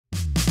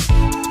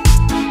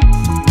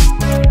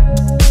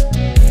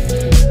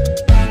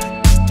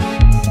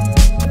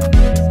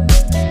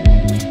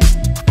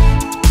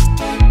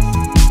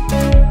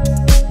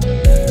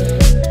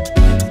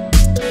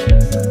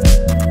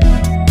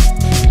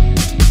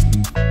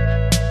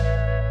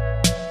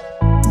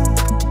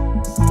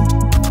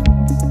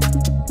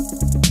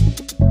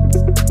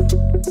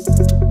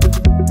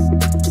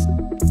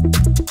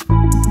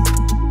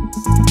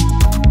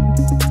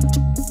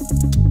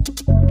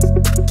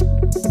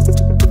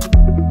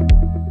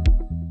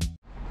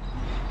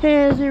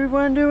How's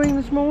everyone doing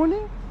this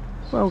morning?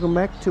 Welcome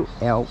back to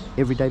our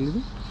everyday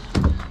living.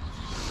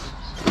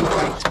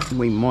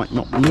 We might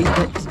not need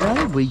that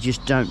today, we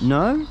just don't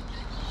know.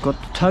 Got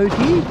the tote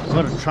here,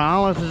 got a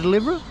trailer to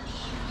deliver.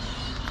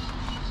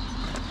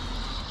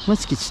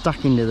 Let's get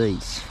stuck into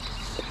these.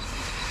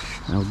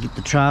 I'll get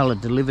the trailer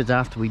delivered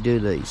after we do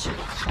these.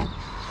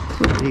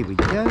 Oh, there we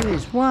go,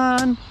 there's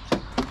one.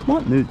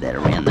 Might move that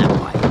around that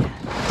way.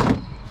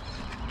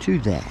 To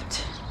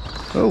that.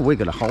 Oh, we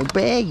got a whole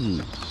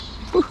baggie.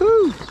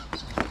 Woohoo!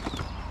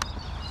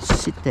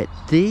 Sit that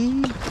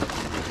there.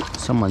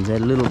 Someone's had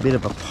a little bit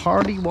of a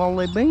party while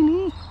they've been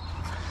here.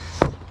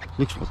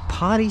 Looks like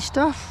party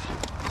stuff.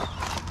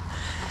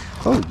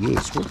 Oh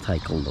yes, we'll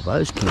take all of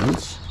those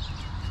cans.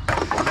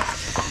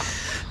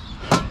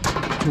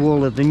 To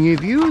all of the new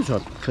viewers,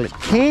 I'll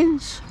collect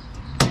cans,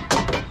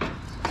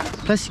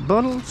 plastic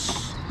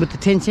bottles with the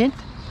 10 cent.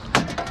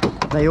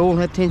 They all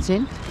have 10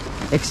 cent,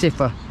 except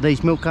for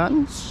these milk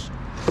cartons.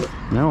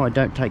 No, I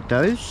don't take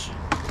those.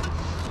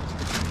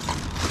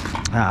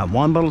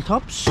 Wine bottle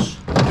tops.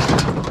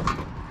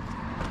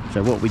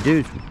 So what we do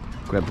is we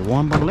grab the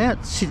wine bottle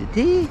out, sit it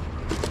there.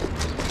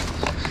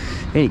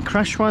 Any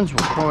crushed ones,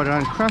 we'll try our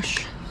own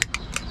crush.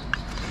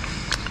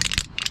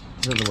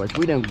 Otherwise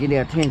we don't get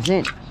our 10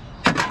 cent.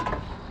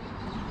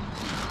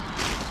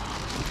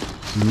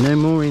 No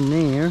more in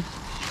there.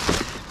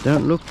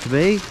 Don't look to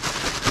be.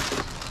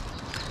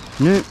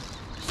 Nope.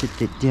 Sit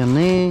that down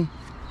there.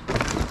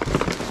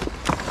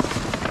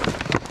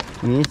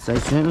 Yes, they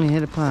certainly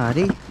had a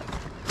party.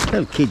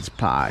 Little kids'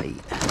 party.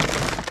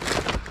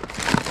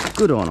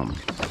 Good on them.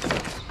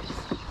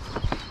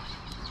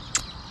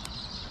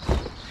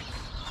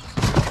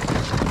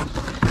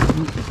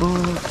 Empty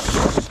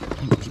box.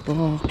 Empty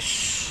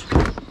box.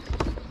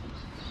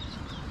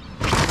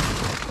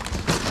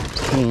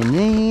 Can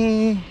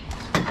there.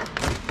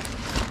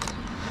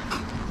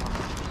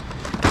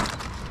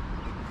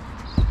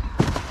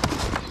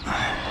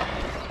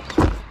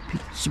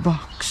 Pizza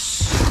box.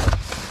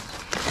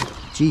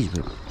 Geez,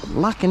 we're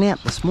lucking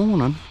out this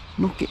morning.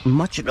 Not getting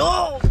much at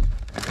all.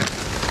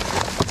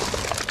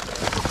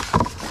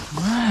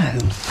 No.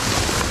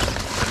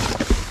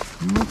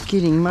 Not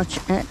getting much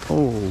at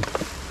all.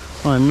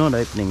 I'm not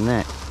opening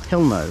that.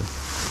 Hell no.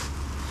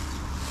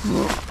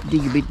 Oh,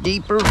 dig a bit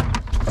deeper.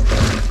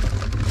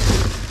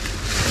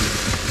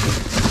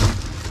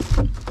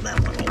 That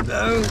one will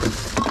go.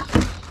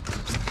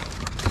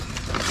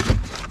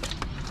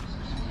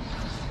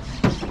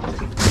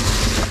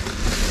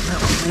 That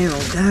one there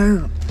will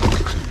go.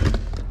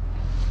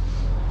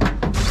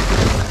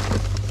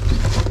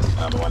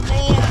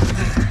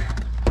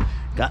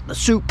 Got the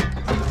soup.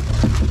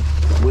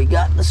 We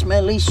got the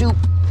smelly soup.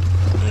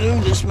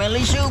 Ooh, the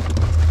smelly soup.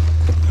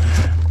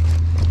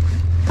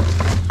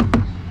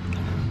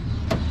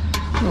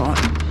 Right.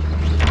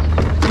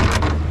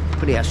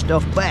 Put our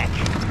stuff back.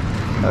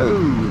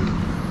 Oh.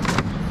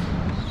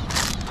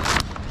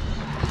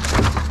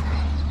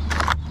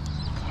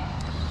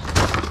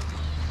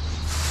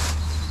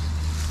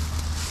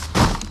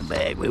 The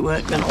bag we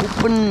weren't going to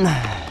open.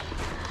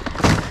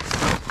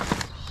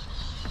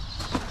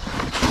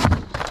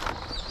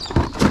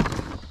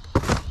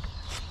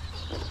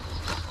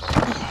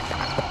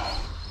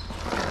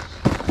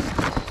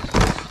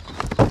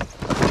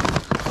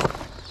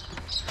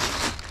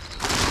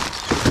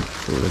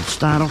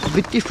 Start off a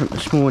bit different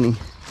this morning.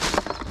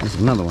 There's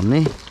another one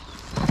there.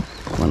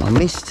 One I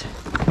missed.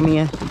 Come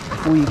here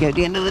before you go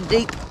down to the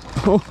deep.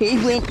 Oh,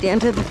 he went down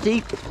to the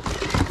deep.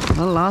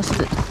 I lost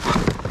it.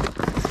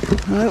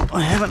 No,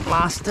 I haven't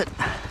lost it.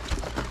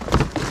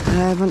 I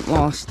haven't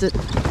lost it.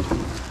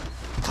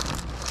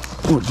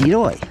 Oh, did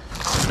I?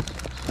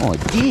 Oh, I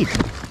did.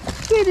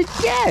 Where did it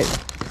go?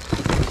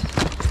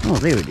 Oh,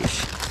 there it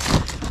is.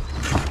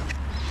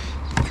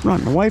 It's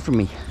running away from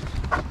me.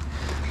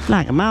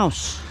 Like a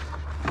mouse.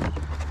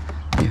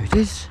 There it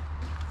is.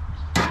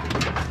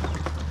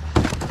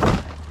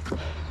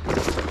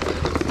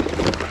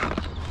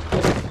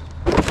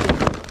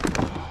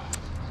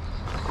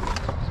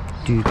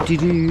 Do.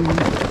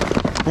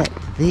 That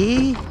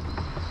there.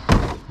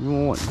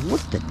 Right,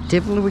 what the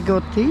devil have we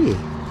got there?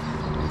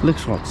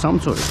 Looks like some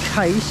sort of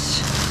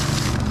case.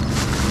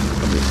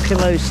 Probably a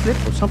pillow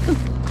slip or something.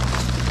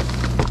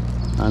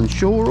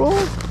 Unsure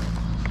of.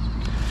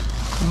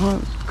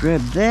 Right,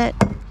 grab that.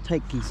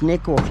 Take his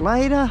neck off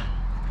later.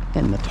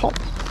 And the top.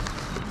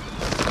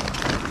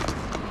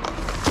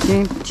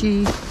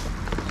 Empty.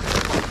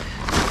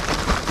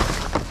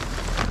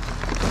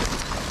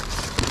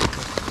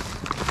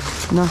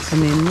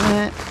 Nothing in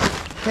that.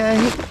 Okay.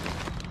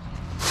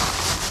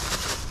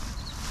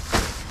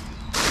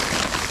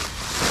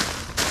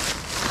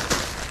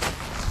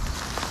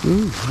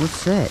 Ooh,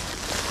 what's that?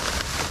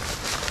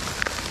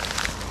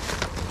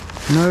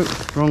 No,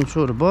 wrong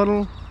sort of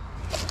bottle.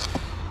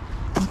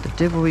 What the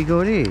devil we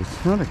got here?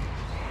 It's not a...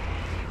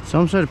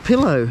 some sort of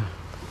pillow.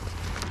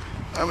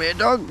 Probably a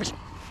dog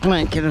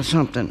blanket or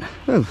something.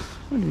 Oh,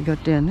 what have we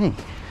got down there?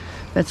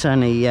 That's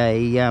only a,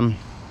 yeah,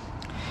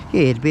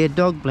 it'd be a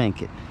dog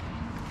blanket.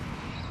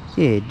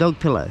 Yeah, dog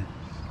pillow.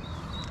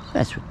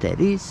 That's what that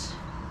is.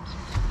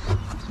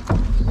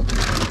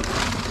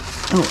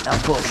 Oh,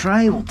 alcohol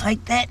tray, we'll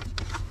take that.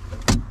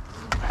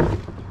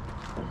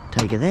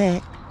 Take of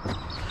that.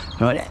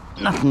 Right,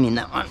 nothing in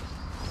that one.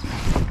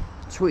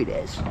 Sweet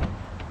as.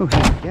 Oh,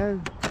 here we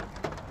go.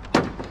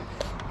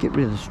 Get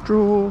rid of the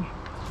straw.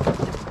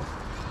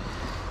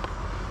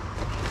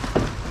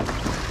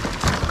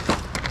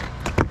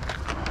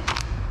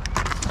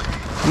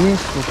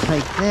 Yes, we'll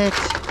take that.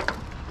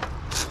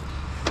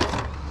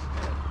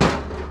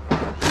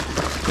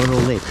 Got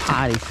all their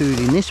party food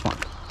in this one.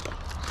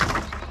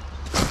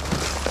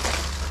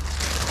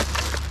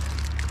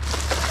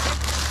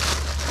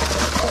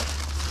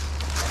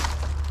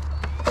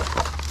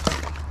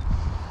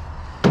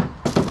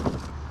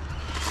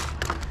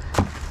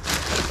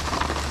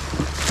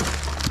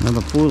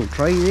 Another foil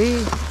tray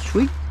there,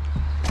 sweet.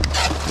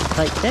 We'll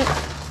take that.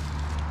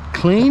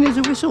 Clean as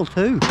a whistle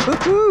too.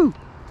 Woohoo!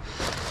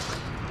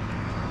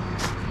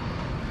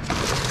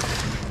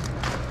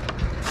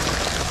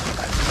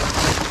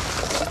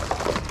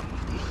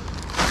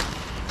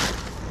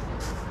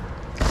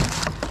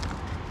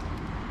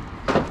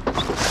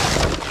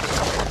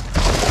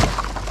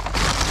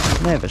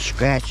 Have a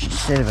scratch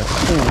instead of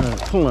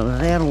pulling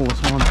it out all the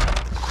time.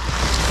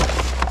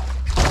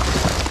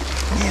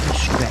 Have a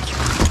scratch.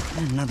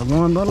 And another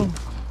wine bottle.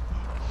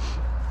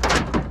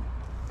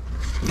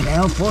 Get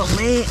our foil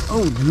there.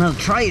 Oh, another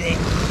tray there.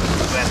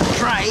 Grab the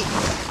tray.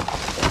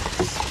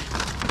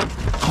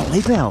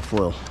 Olive oil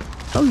foil.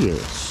 Oh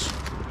yes.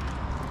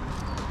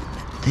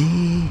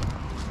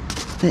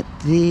 That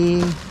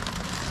there.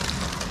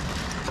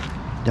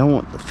 Don't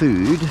want the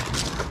food.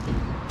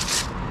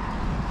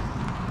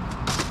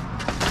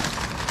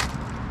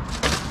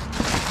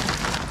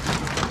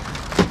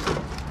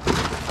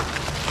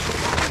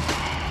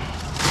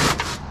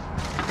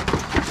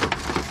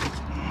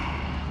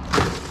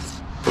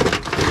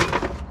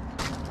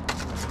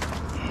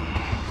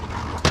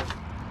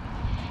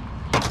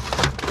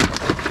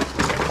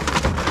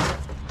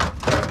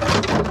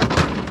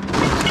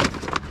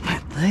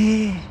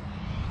 There.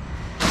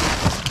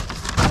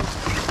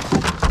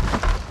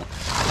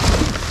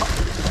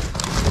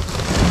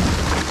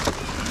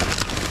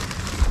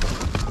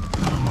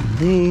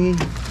 There.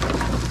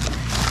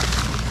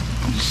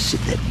 Just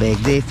sit that bag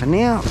there for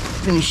now.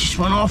 Finish this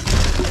one off.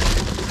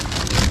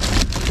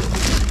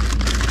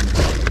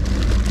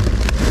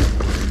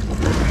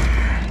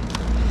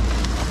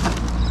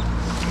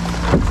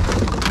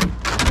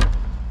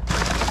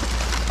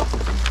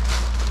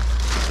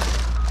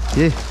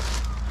 Yeah.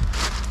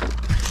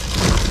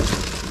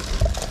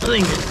 I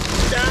think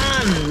it's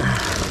done.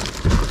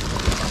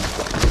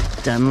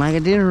 Done like a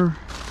dinner.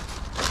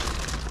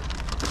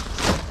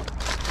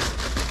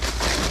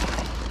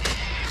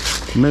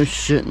 Most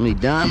certainly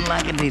done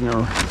like a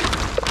dinner.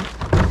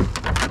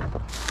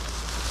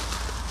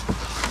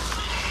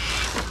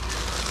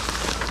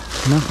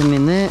 Nothing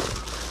in there.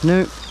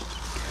 Nope.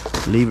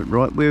 Leave it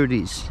right where it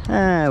is.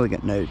 Ah, we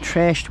got no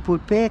trash to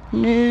put back.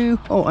 No.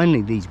 Oh,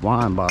 only these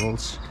wine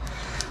bottles.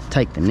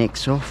 Take the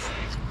necks off.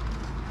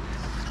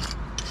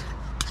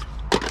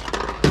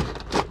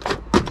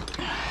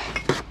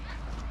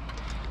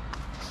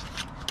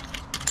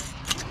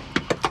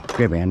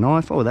 Grab our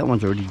knife. Oh, that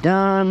one's already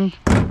done.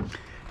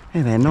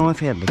 Have our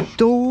knife out the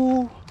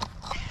door.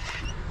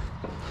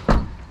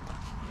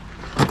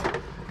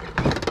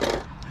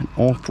 And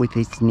off with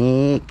its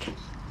neck.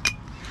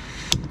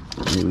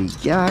 There we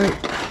go.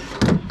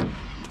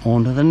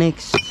 On to the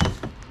next.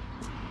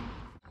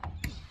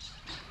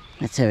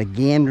 Let's have a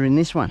gander in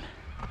this one.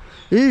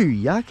 Ooh,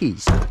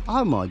 yuckies.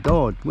 Oh my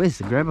God, where's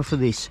the grabber for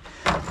this?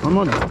 I'm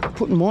not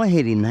putting my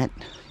head in that.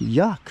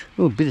 Yuck.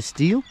 Oh, a bit of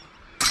steel.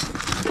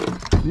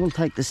 We'll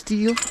take the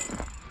steel.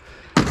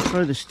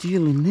 Throw the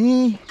steel in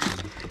there.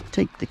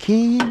 Take the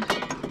can.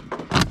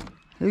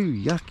 Ooh,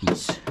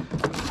 yuckies.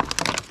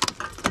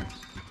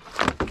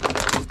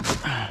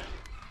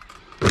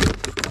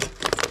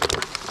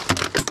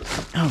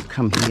 Oh,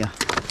 come here.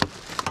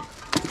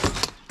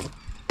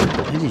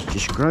 That is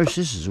just gross.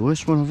 This is the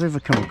worst one I've ever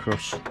come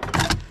across.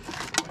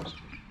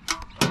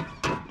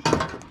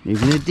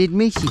 Even a dead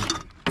missy.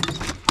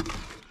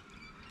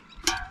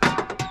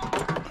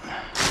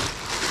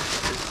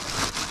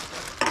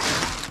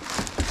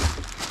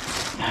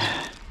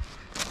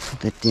 Put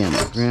that down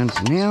on the ground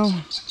for now.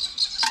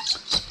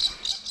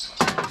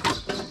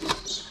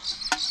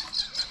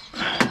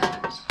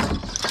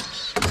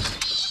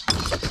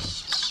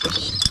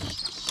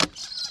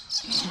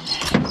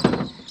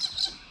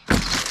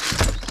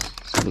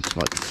 Looks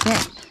like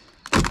that.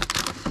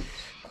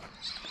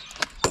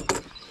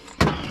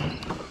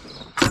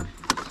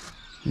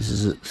 This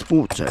is a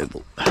sports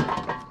oval.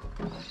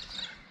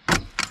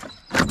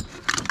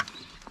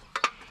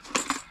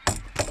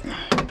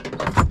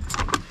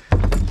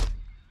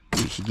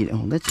 You should get,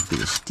 oh, that's a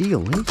bit of steel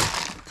there.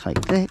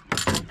 Take that.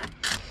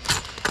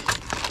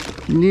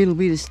 A little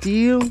bit of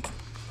steel.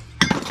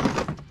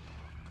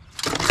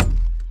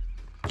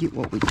 Get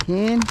what we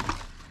can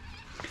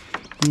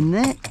in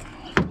that.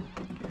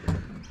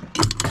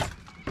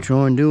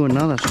 Try and do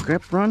another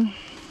scrap run.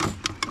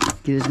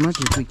 get as much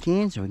as we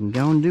can so we can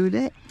go and do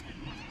that.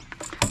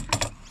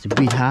 It's a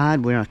bit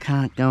hard where I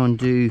can't go and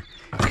do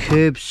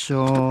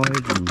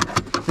curbside and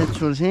that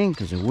sort of thing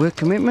because of work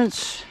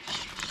commitments.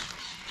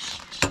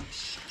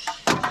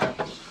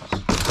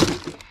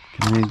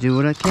 Can only do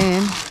what I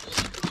can.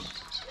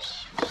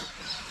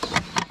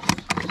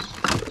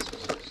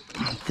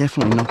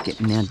 Definitely not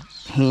getting our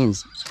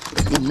hands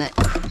in that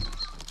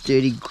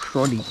dirty,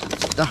 cruddy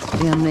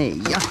stuff down there.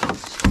 Yuck.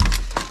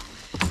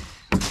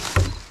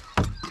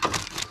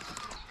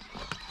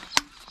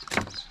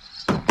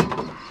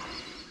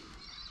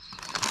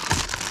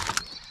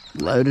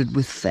 Loaded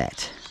with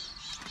fat.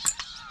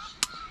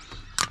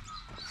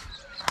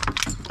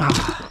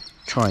 Oh,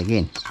 try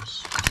again.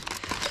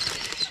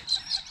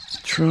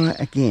 Try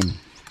again.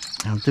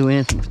 I'll do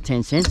anything for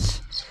 10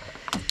 cents.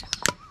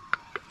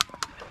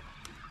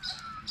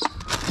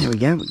 There we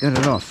go, we got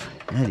it off.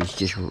 That is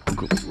just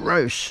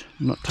gross.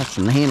 I'm not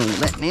touching the handle of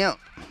that now.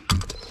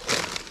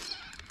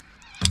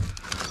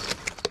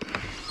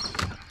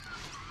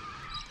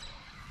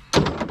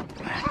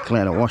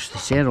 Glad I wash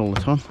this out all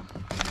the time.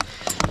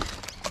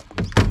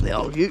 The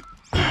old ute.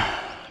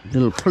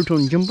 Little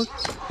proton jumper.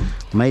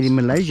 Made in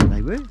Malaysia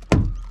they were.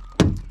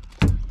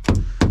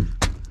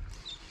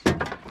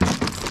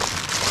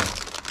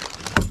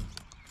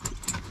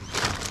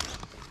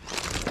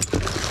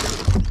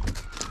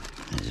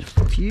 There's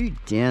a few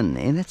down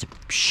there. That's a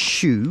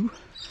shoe.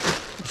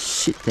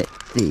 Sit that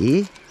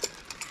there.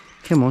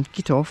 Come on,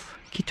 get off.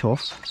 Get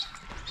off.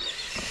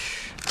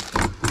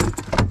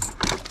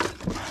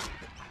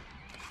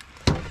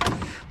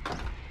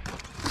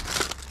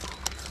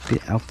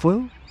 Bit of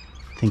alfoil,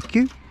 thank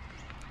you.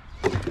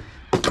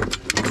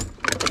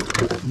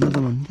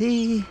 Another one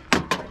there.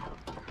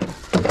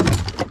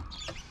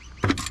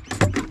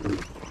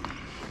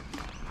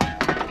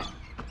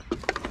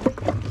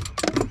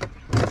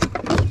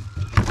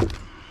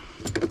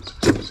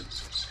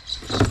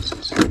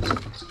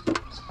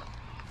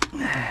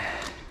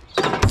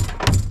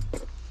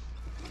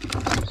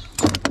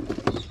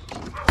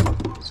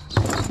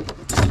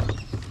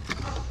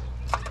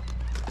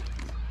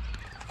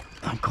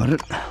 I've got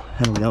it.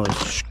 That'll go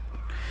as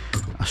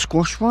a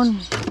squash one.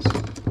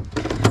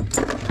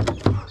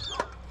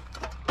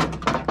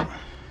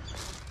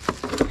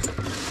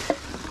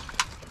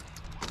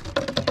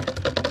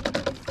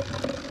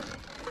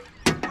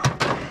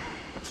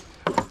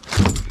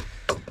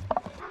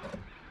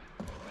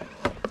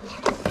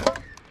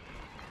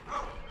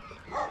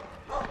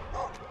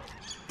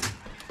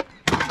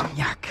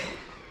 Yuck.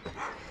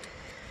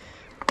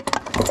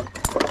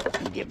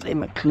 Give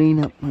them a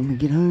clean up when we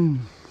get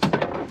home.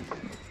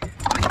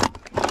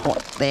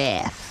 Hot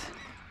bath.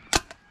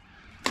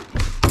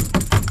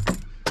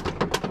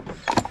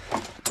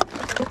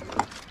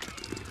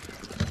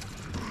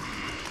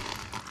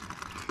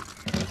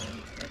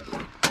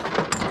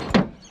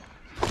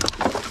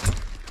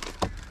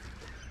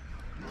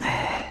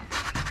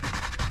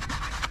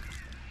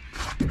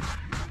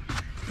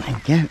 There we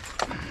go.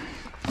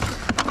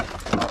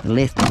 The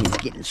left hand's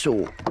getting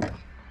sore.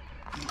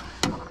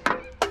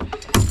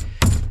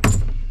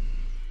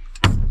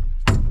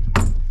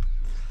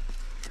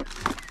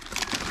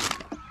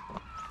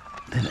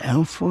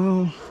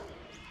 Alfoil.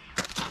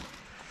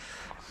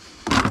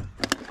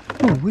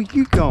 Oh, where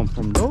you going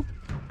from, dog?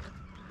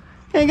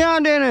 How you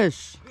going,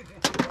 Dennis?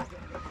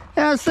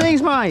 How's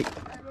things, mate?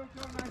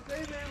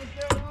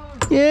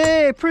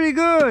 Yeah, pretty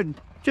good.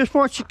 Just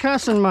watch your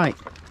cussing, mate.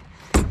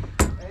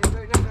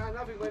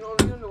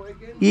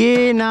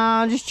 Yeah,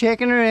 nah, just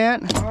checking her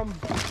out.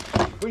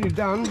 When you're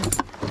done,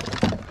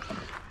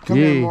 come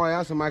down to my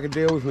house and make a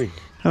deal with me.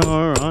 Oh,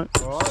 all right.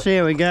 See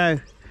how we go.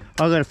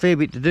 I've got a fair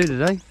bit to do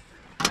today.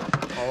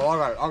 Oh,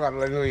 I got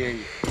literally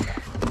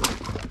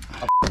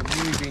a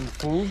bin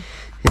full.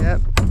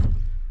 Yep.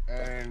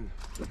 And,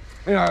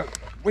 you know,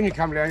 when you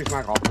come down, just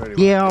make off anyway.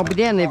 Yeah, I'll be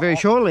down there very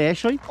shortly,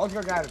 actually. I was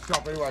going to go to the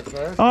shop anyway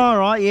first. All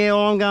right, yeah,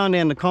 well, I'm going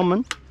down the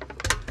common.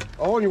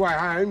 Oh, on your way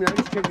home, you know,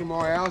 just keep in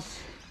my house.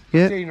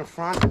 Yeah. See in the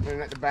front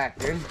and at the back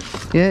then.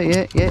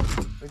 Yeah.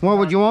 What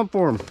would you want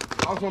for them?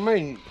 That's what I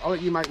mean. I'll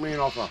let you make me an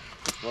offer.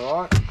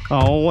 All right?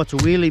 Oh, what's a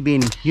wheelie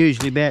bin?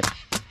 Usually about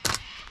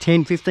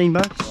 10, 15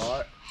 bucks. All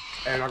right.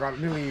 And I got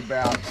nearly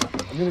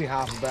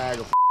half a bag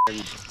of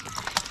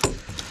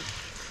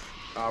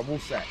wool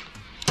sack.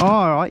 Oh,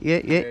 all right,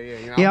 yeah.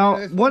 You know,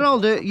 Yeah, what I'll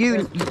do,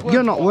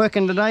 you're not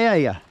working today, are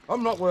you?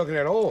 I'm not working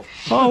at all.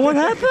 Oh, what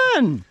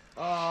happened?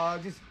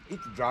 Just hit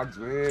the drugs,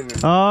 man.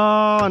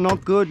 Oh,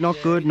 not good.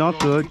 Hit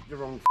the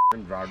wrong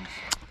drugs.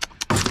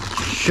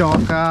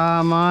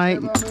 Shocker, mate.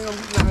 Yeah, but I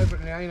mean, I'm getting over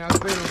it now, you know, it's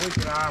been a week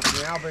and a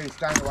half now, I've been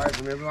staying away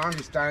from everyone,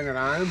 just staying at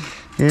home.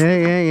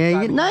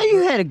 Yeah.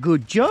 You had a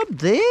good job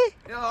there.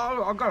 Yeah,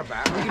 I got it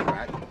back, I get it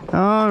back.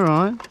 All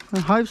right, I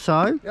hope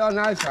so. Yeah, I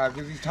know so,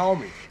 because he's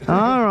told me.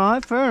 All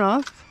right, fair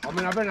enough. I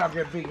mean, I better not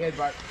get a big head,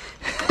 but...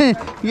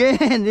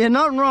 Yeah, they're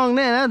not wrong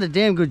there. That's a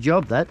damn good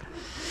job, that.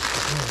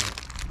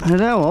 I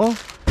know all.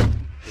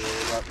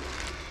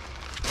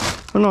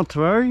 But not to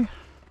worry.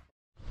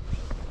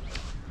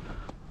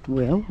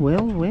 Well.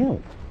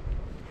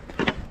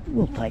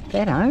 We'll take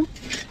that home.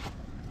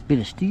 Bit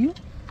of steel.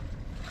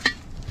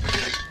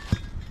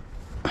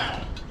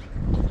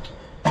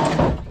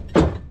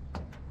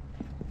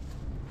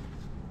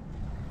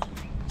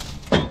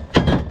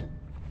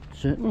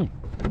 Certainly.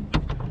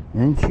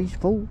 And she's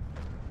full.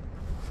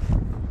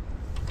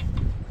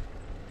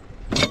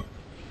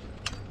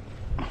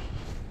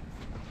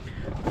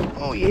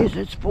 Oh yes,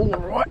 it's full,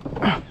 all right.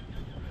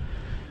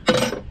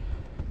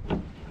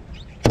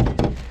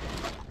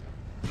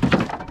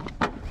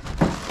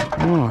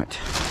 Right.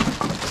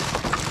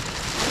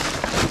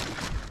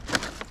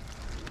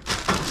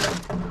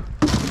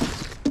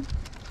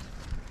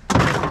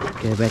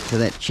 Go back to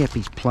that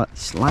chappie's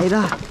place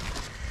later.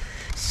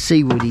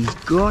 See what he's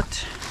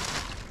got.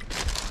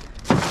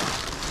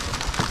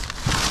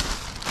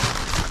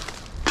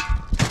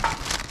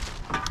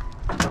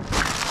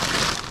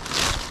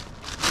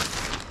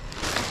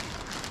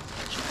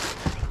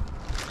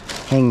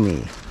 Hang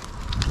there.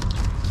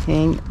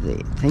 Hang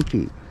there. Thank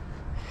you.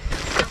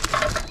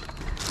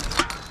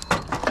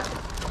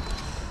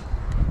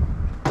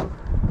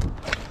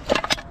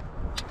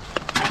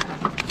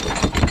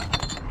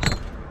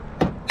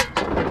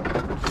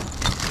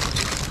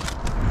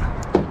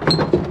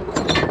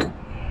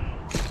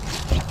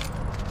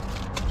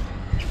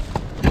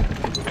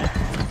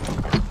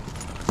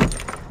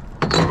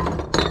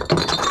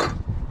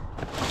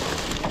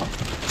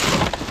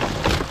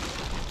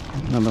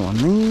 Another one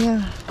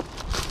there.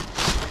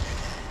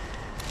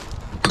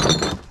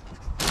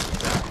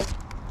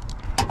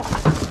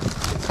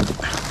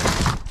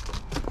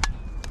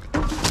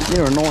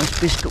 They're a nice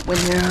biscuit when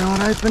they're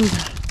not opened.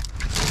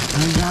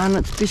 Those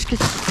Arnott's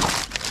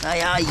biscuits,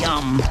 they are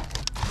yum.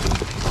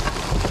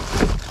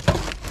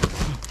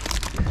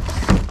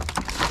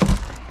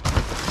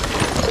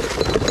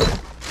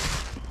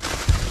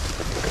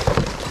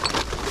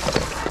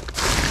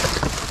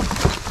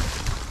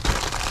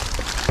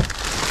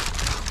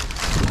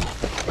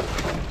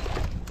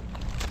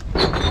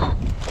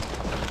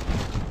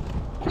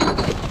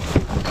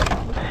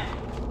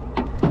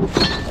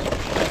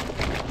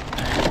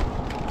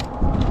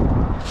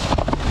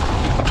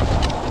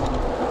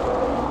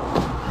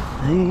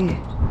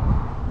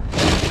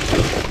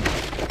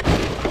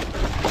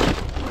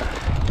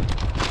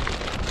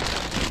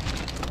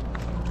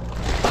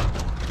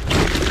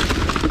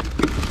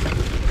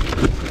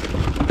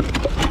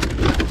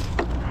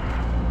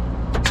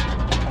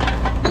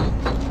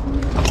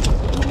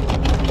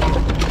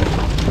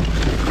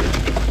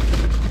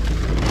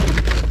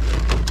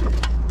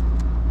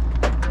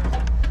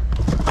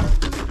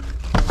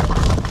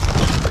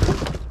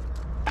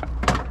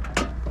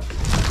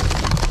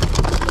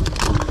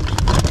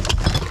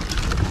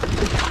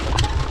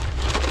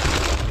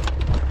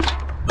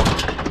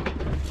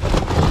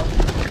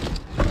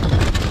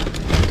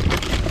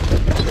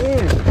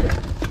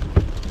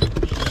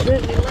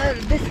 Certainly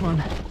loaded this one.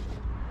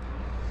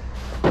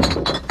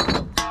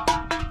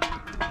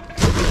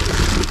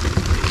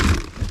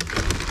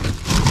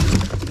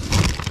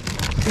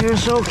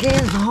 Aerosol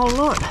cans, a whole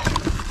lot.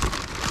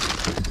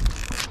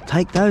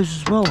 Take those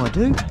as well, I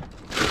do.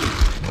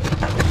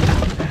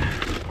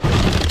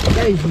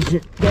 Goes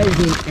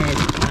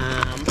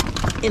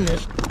in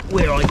this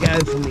where I go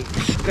for me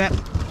scrap.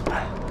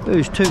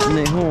 Who's tooting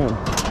their horn?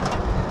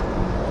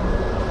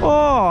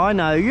 Oh, I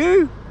know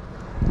you.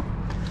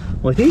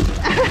 I think.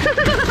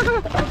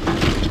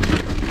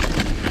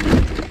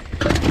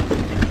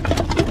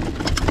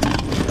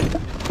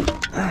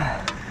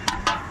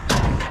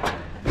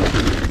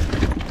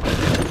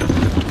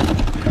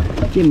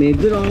 Give me a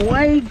good old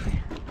wave,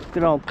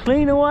 good old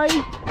clean away.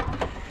 I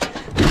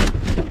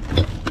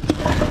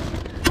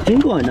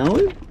think I know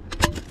him.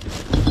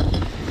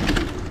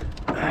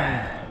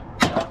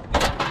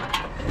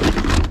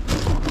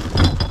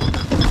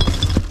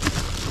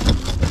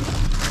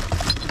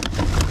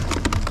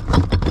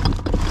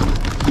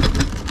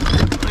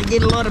 I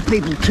get a lot of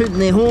people tooting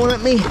their horn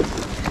at me.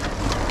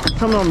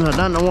 Sometimes I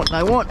don't know what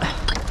they want,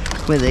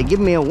 whether they're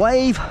giving me a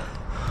wave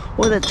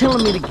or they're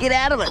telling me to get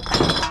out of it.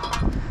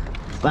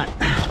 But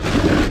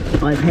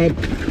I've had a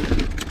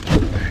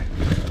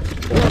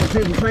lot of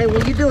people say,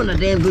 well, you're doing a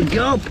damn good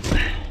job.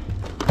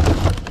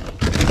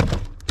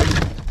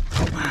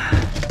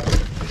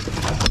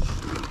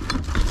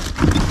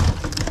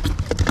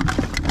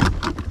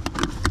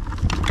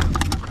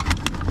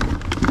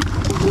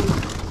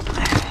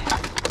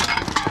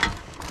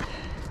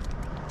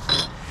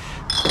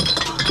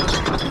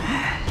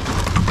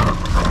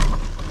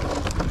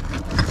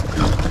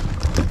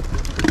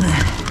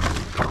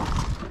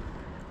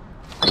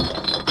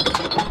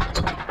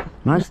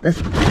 That's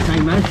what they say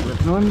most of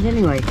the times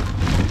anyway.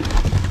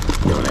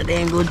 Doing a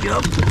damn good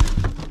job.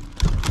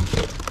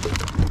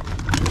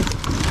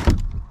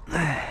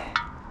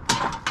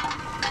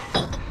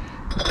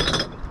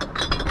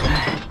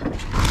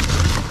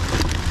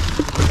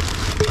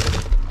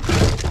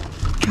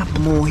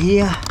 Couple more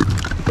here.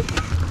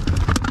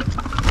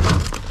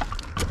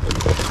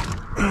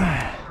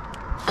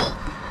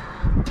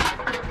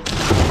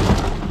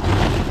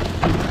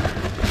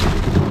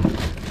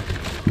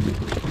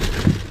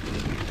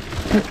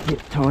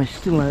 Zip tie's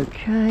still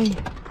okay.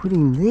 Put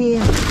him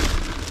there.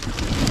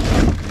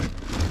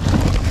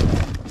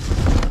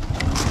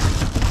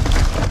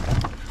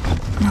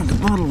 Another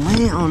bottle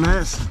there. Oh no,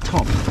 that's the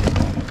top.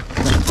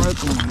 That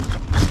broken one.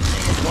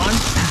 There's one.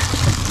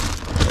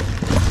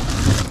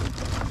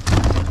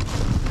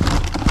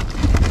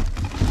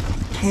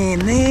 Can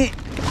there.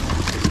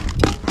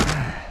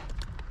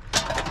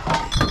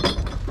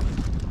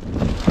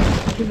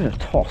 Give it a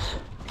toss.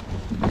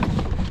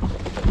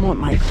 Might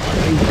make it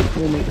easy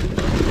for me.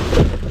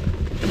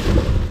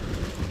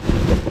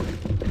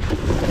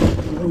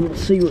 And we'll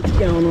see what's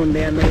going on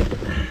down there.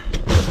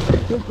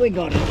 Look, we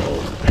got it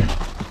all.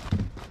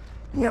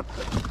 Yep.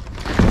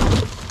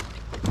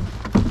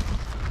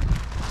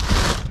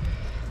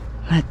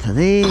 That to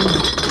there.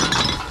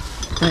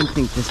 Don't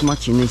think there's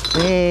much in this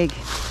bag.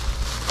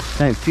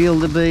 Don't feel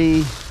to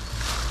be.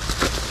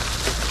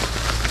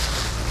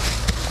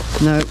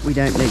 No, we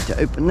don't need to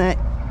open that.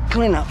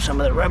 Clean up some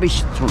of the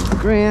rubbish that's on the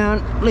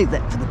ground. Leave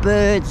that for the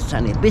birds. It's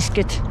only a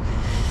biscuit.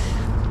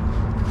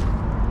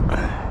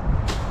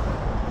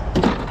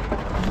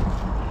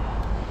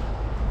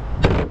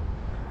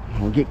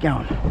 We'll get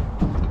going.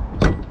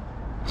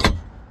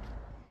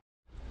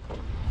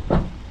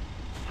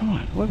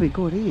 Alright, what have we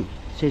got here? It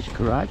says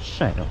garage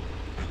sale.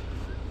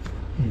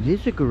 It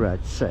is a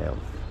garage sale.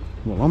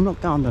 Well, I'm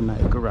not going to no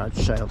garage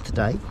sale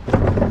today.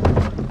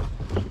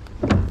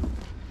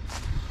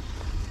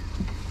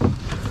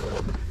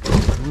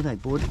 Oh, they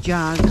bought a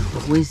jug.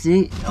 Where's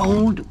the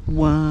old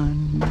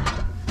one?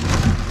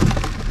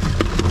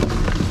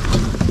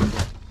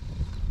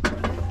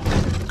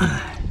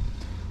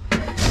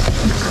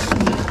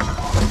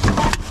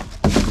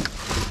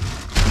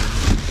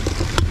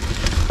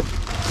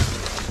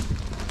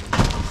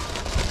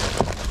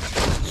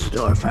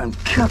 Styrofoam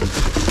cup.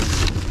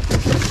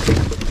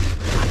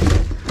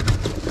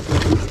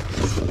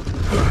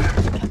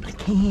 A couple of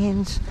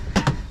cans.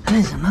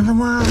 There's another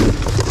one.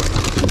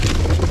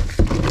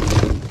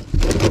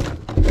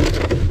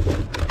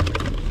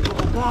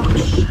 Box.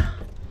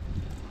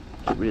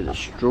 Get rid of the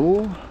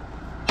straw.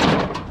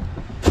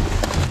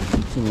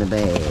 It's in the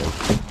bag.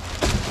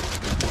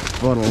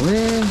 Bottle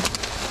there.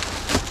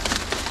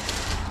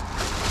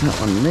 That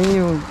one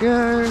there will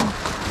go.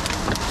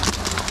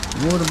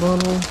 Water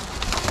bottle.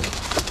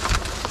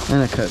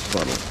 And a Coke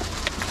bottle.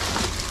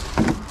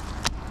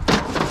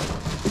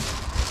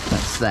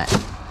 That's that.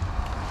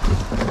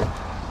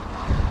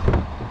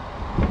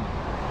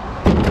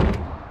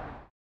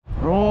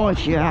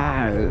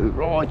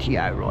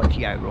 Rightio,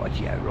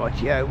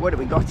 rightio. What have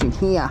we got in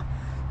here?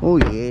 Oh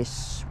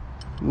yes,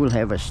 we'll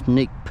have a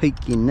sneak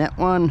peek in that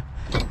one.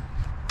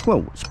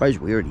 Well, I suppose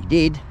we already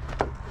did.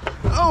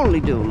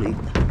 Holy dooly.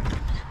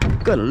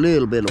 Got a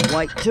little bit of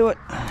weight to it.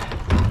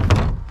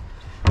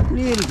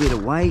 Little bit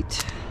of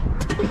weight.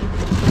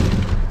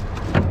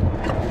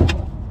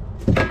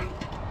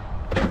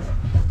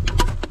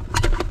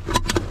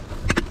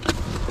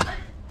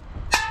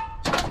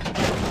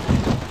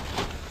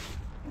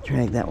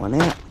 Drag that one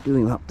out, do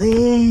him up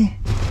there.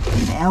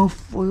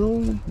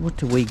 Alfoil, what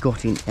do we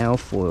got in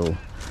alfoil?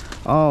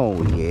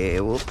 Oh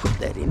yeah, we'll put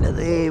that into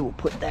there, we'll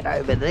put that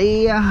over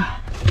there.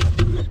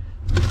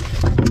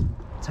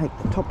 Take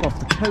the top off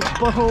the Coke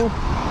bottle.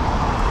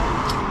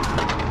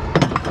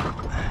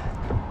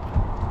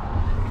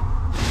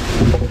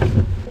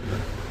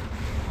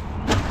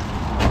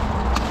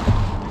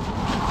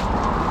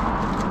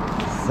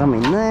 Some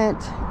in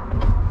that.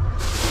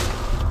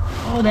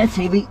 Oh, that's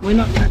heavy, we're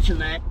not touching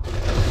that.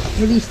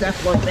 Heavy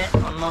stuff like that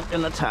I'm not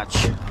going to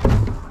touch.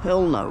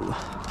 Hell no.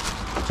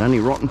 It's only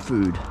rotten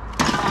food.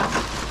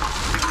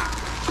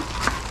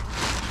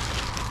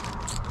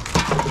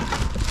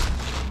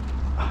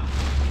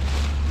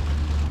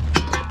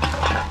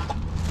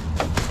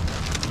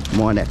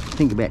 Might have to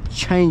think about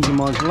changing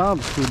my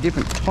gloves to a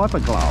different type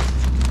of glove.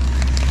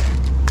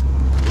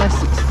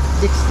 Plastic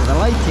sticks to the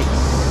latex.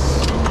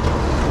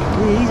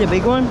 Yeah, here's a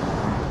big one.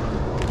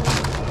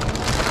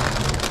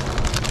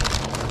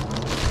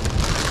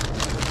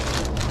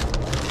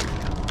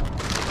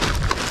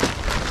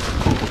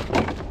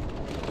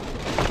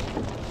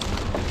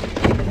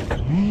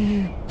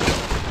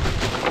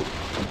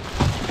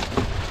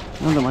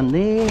 Another one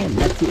there, and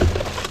that's it.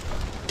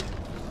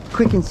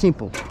 Quick and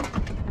simple.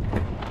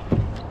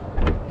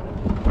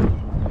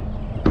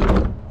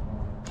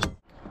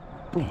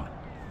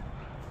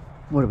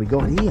 What have we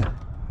got here?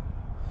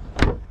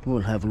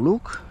 We'll have a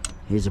look.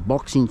 Here's a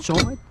box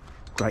inside.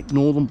 Great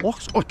Northern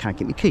box. Oh, I can't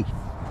get my key.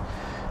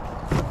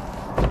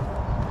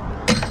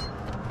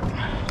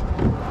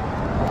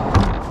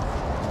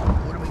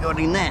 What have we got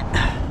in that?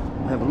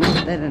 We'll have a look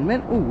at that in a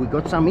minute. Oh, we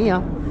got some here.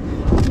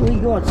 We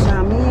got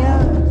some here.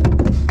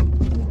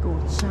 We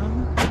got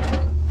some.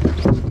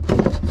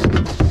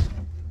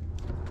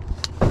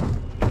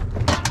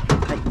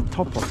 Take the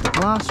top off the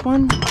glass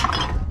one.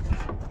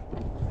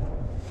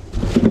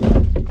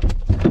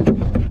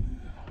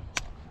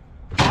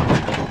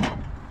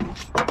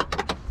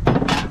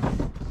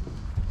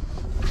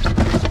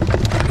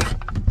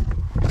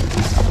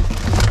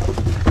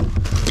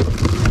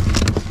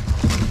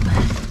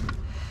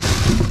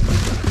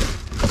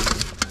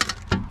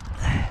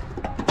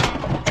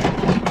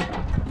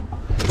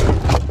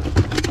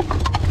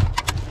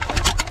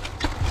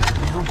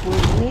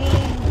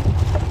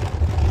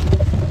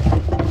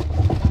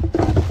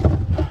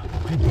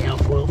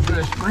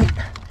 first, mate.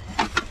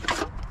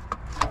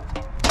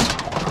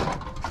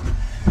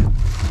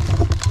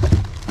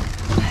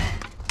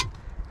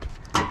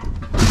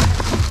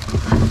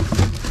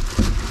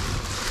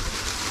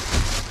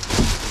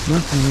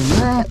 Nothing in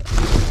that.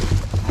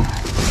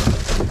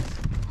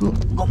 Oh,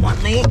 got one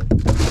there.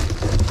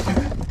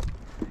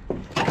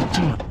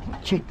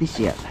 Check this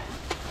out.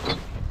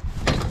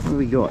 What have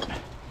we got?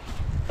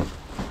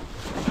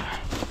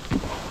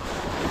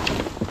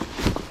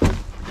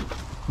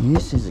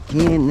 Yes, there's a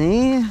can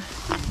there.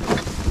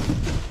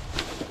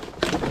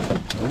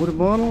 A water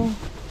bottle.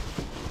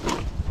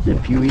 There's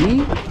a few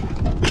here.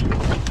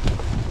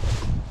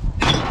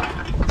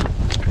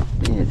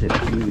 There's a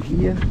few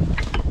here.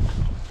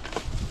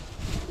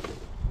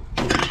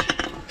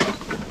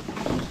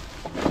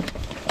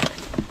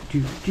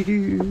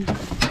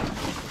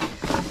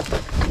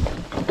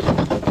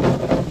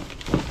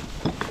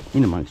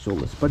 In amongst all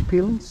the spud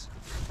peelings,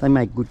 they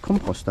make good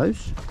compost,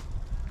 those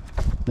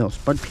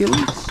spud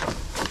peelings.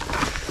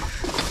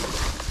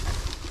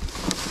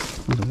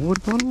 And a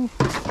water bottle.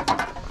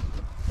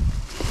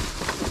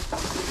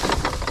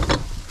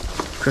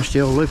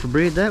 Crusty old loaf of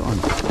bread, that one.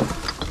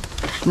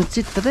 And that's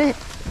it for that.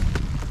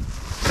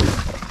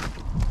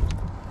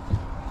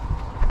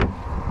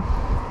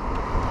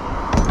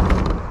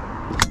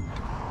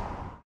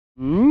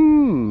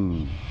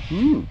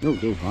 Oh,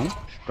 there's one,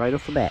 straight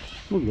off the bat.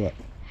 Look at that.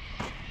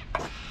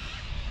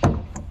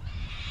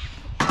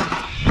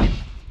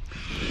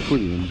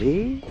 Put it in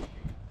there.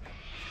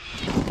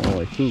 Oh,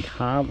 I think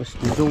harvest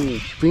is all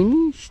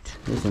finished.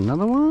 There's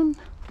another one.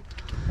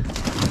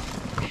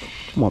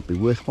 Might be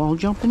worthwhile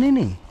jumping in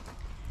here.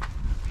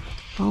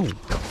 Oh,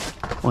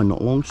 I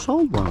not long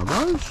sold one of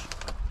those.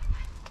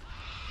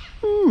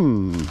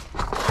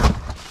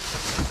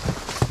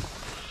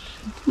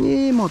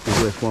 Yeah, might be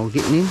worthwhile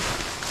getting in.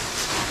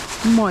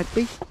 Might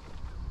be.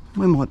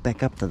 We might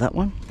back up to that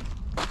one.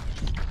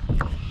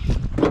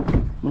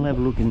 We'll have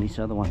a look in this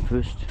other one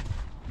first.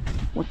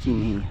 What's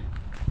in here?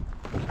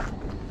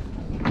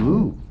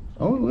 Ooh.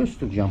 Oh, we'll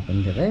still jump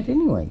into that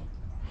anyway.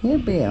 How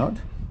about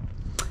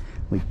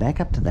we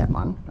back up to that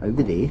one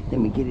over there,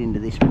 then we get into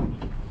this one.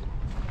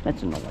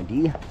 That's an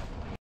idea.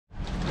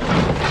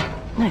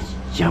 Let's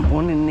jump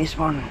on in this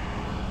one.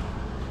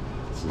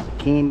 This is a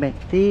can back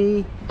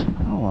there.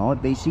 Oh,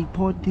 IBC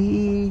pod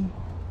there.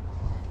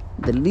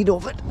 The lid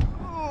of it.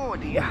 Oh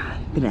dear.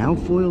 Bit of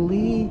alfoil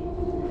there.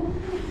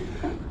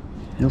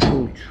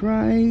 Alfoil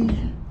tray.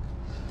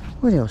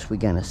 What else are we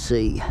going to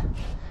see?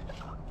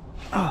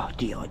 Oh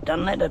dear, I've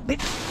done that a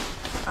bit.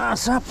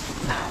 Arse up.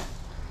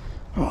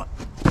 Right.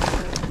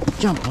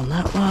 Jump on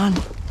that one.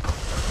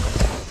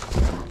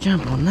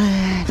 Jump on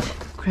that.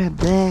 Grab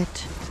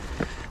that.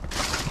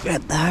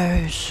 Grab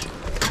those.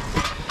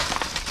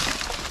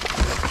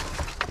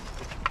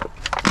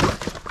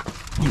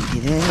 Empty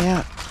that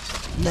out.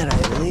 That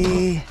over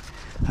there.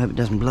 Hope it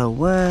doesn't blow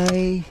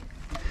away.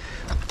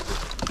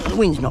 The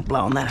wind's not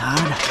blowing that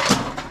hard.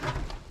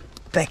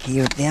 Back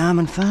here at the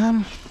almond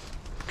farm.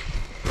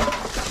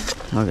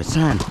 Like I was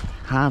saying,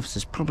 harvest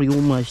is probably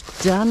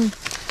almost done.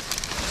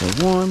 The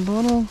wine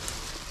bottle.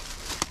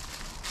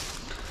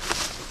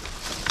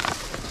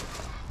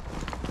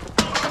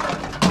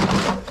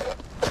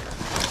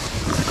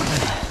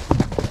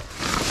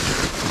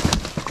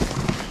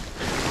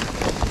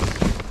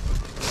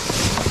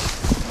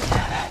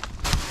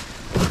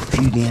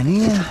 Down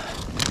here,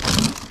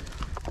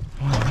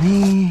 one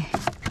there,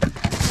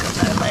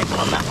 no label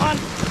on that one.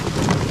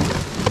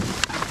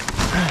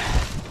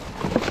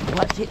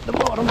 Let's hit the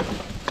bottom.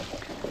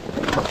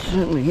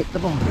 Certainly hit the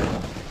bottom. I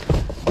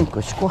think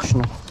we're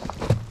squashing them.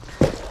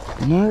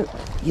 No,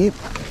 yep,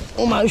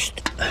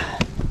 almost.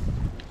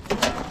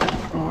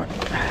 Right,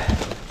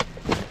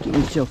 get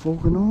myself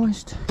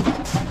organised.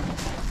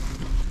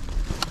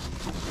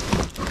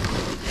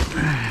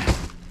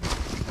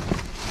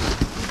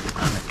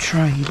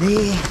 Tray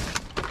there,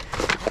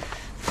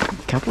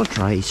 a couple of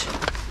trays,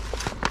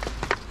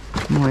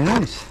 my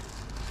oath.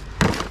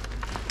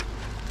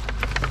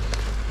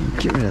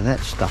 Get rid of that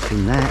stuff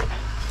in that.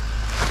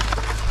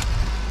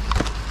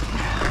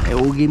 They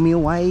all give me a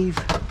wave,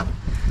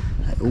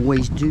 they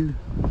always do.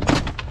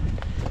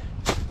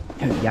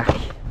 Oh yuck,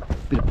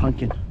 bit of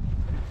pumpkin,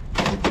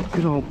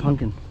 good old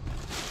pumpkin.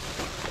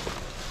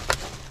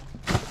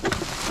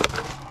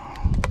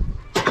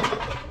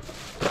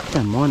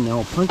 Don't mind the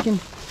old pumpkin.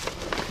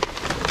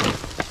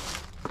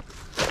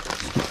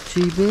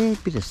 Too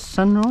bad, bit of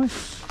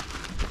sunrise,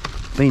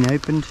 been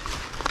opened,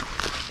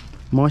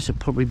 mice have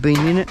probably been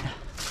in it.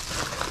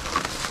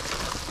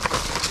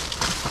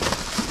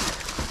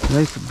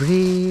 Loaf of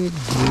bread,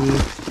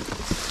 yeah.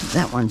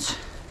 That one's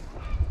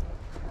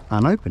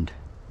unopened.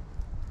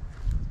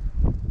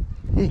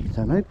 Yeah, it's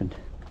unopened.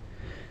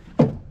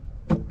 Oh,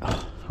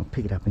 I'll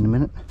pick it up in a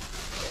minute.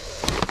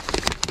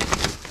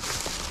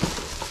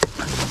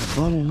 Another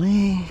bottle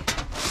there.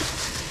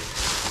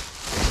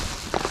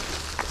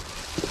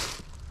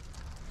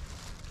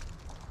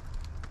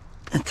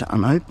 That's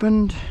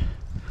unopened.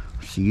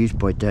 What's the use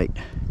by date?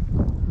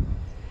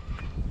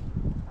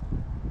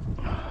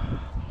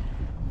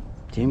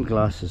 Them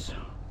glasses,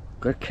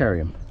 gotta carry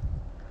them.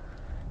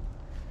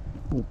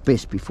 All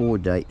best before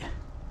date.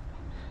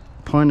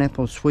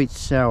 Pineapple sweet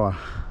sour.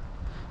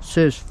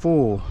 Serves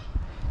 4.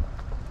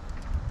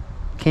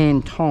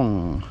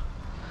 Canton.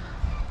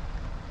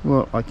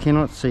 Well, I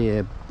cannot see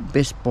a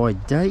best by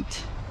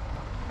date.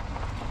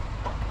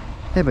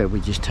 How about we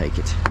just take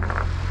it?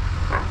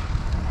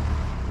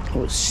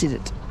 Or sit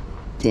it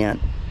down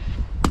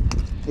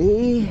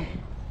there.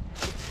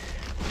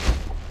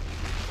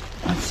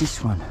 What's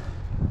this one?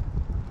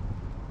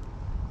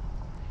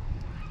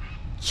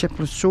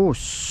 Chapler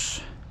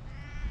sauce.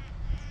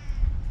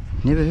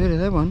 Never heard of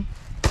that one.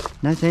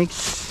 No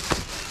thanks.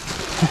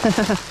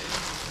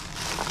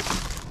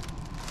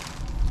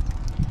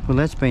 Well,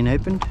 that's been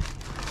opened.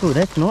 Oh,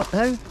 that's not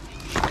though.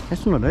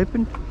 That's not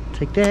open.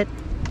 Take that.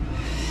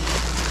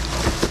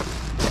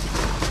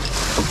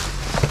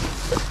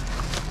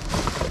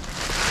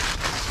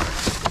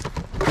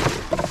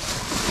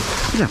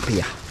 Get up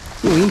here.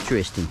 Oh,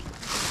 interesting.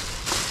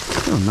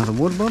 Oh, another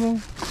water bottle.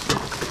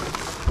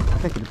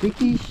 Packet of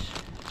pickies.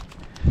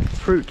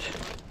 Fruit.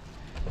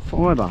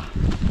 Fibre.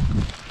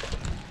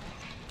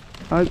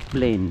 Oat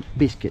blend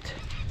biscuit.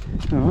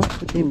 Alright,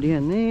 put them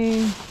down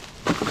there.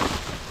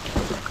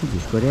 We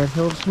just got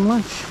ourselves some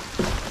lunch.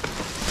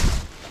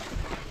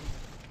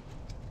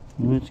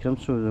 Let's come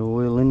through the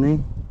oil in there.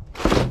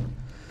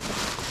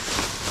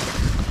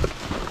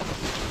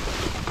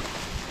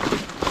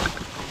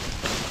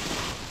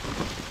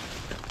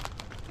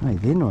 Hey,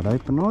 they're not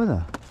open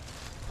either.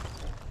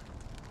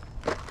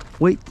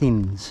 Wheat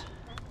thins.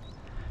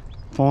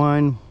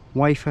 Fine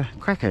wafer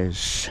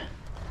crackers.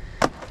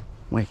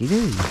 Wacky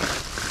doo.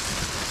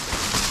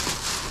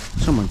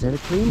 Someone's had a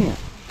clean out.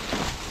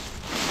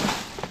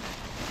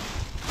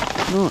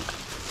 Right.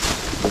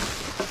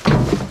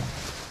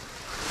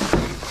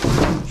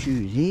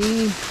 Choose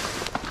here.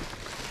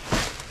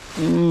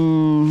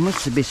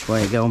 What's the best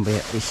way of going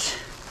about this?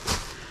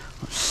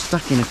 I'm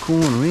stuck in a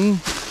corner here.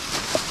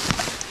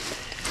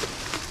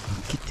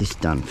 I'll get this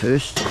done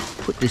first.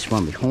 Put this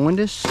one behind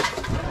us.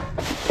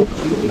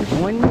 You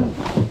behind me.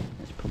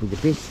 That's probably the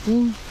best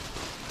thing.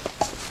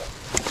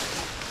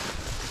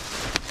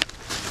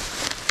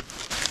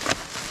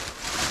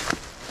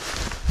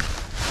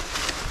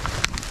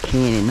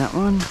 Can in that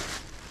one.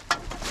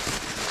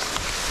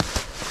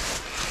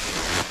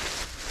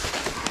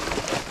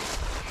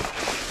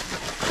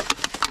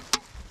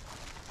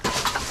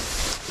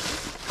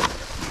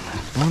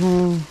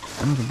 Bottle,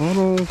 another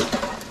bottle.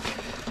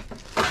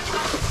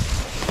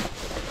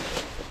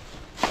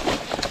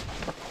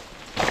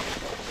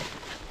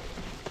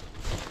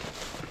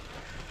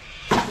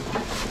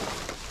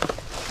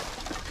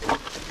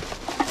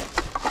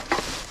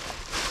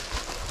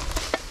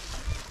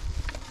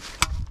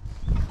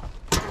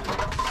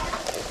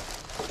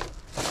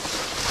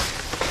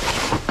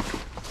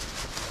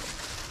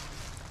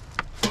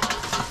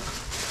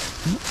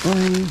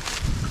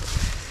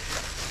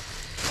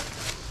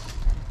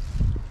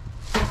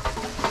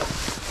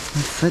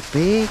 That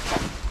bag,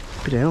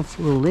 put it out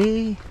full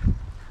there.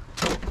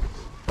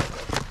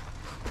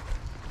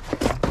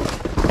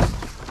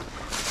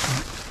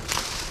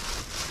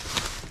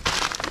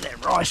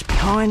 That rice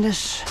behind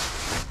us.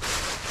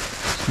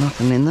 There's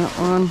nothing in that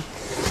one.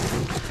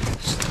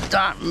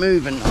 Start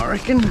moving, I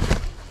reckon.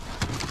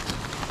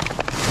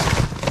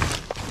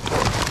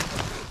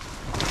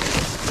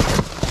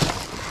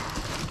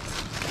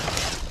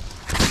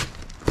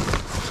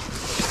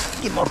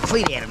 Get my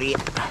feet out of here.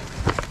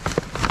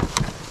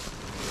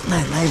 No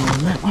label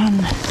on that one.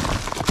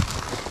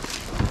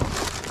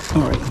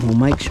 Alright, we'll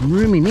make some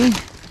room in here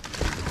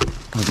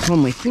by the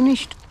time we're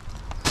finished.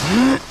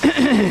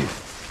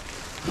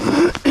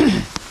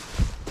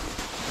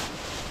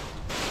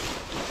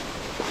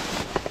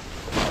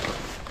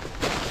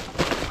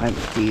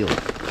 Favourite deal.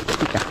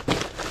 Sticker.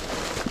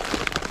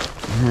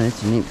 No,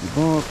 that's an empty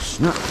box.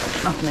 No,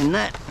 nothing in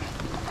that.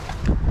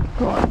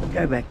 Right, we'll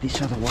go back this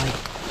other way.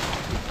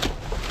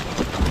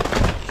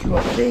 You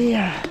up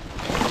there.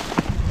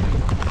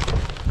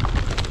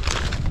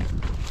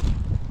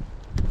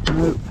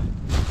 Nope.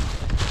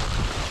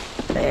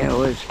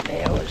 Flowers,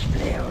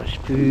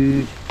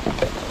 food.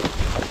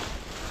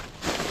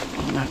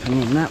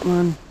 Nothing in that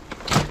one.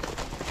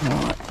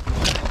 Right.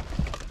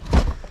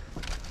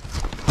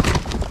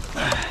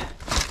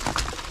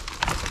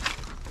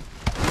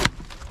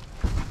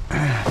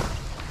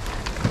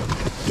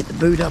 Get the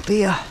boot up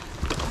here.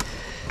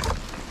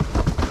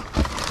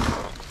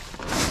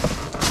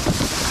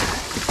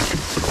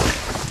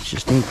 It's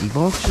just empty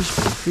boxes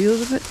for the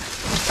feels of it.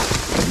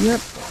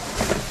 Yep.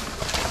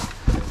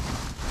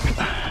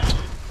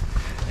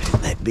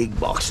 Big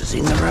boxes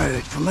in the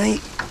road for me.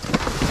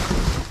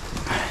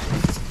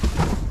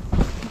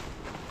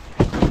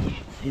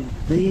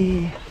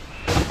 There.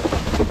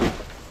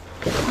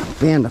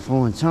 Bound to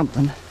find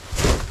something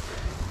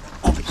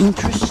of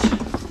interest.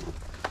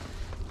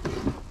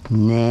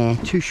 Nah,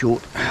 too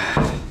short.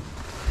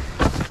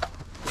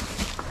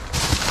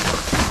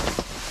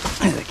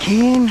 There's a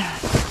can.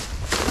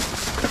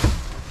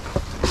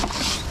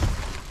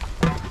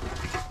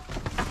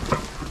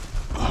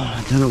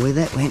 Don't know where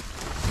that went.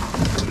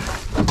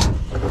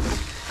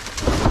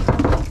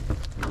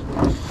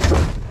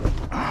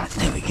 Alright,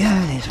 there we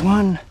go, there's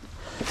one.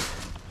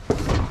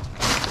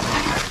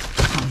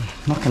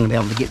 I'm not going to be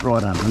able to get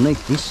right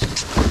underneath this,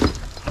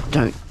 I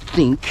don't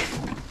think.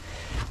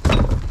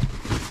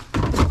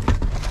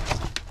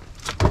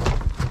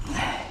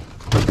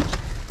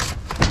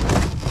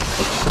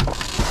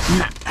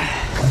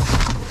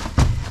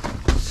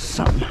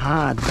 Something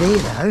hard there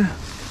though.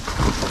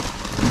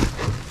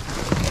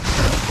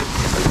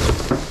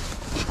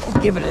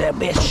 We'll give it our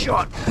best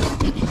shot.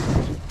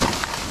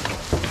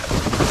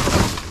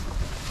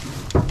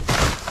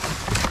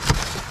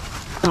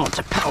 Oh, it's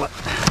a pallet.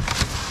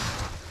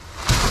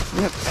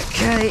 Yep,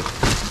 okay.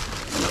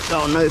 Not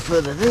going no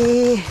further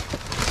there.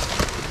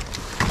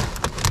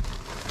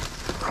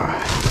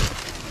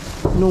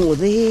 Nor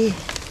there.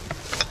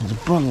 There's a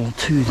bottle or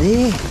two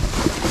there.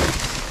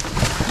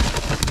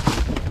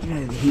 Get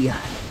over here.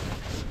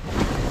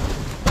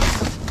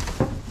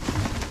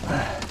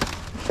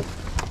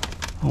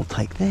 I'll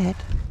take that.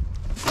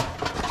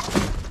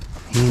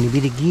 And a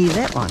bit of gear,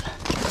 that one.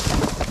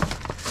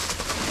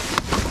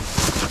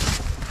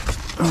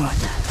 Right,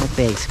 that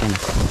bag's going to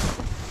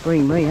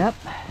bring me up.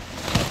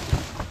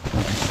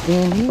 I'll just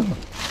stand here.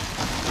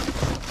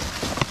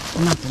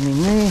 Nothing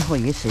in there.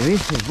 Well, yes there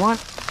is. There's one.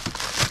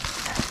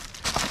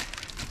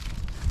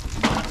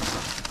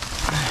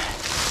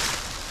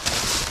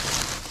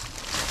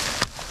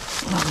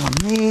 Another one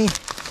there.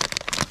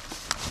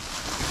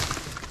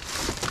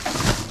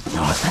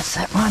 Right, that's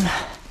that one.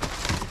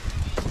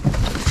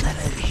 Put that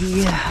over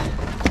here.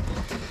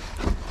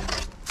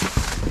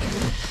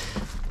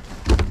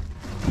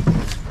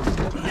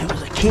 There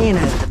was a can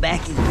over the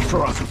back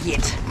before I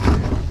forget.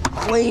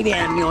 Way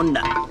down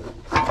yonder.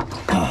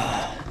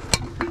 Oh.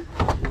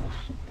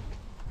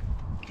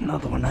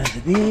 Another one over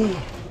there.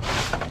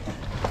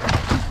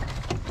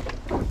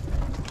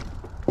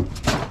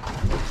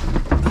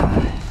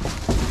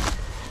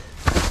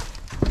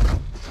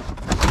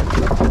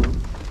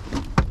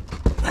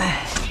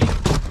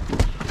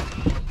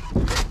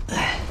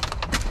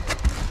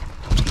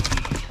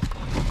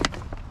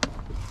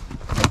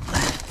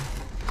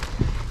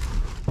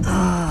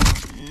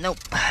 Nope.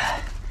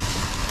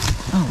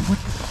 Oh, what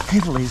the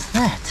devil is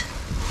that?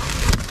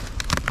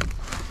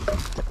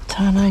 What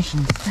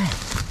tarnation's that?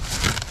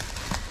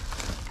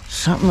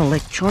 Something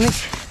electronic.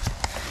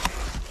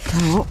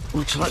 Oh,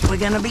 looks like we're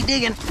going to be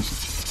digging.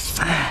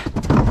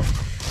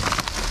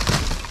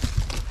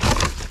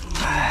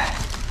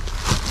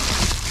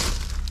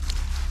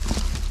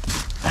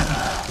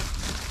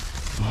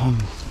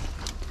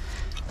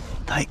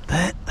 Take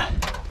that.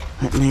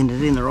 That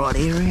landed in the right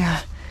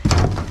area.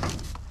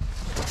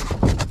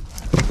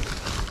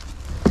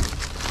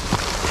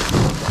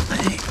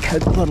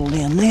 Coke bottle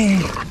down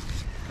there.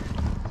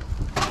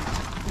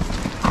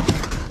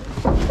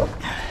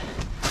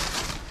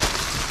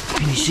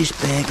 Finish this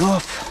bag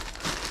off.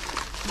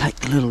 Take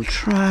the little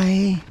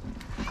tray.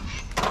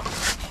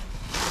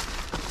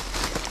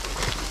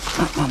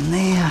 That one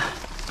there.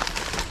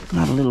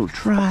 Another little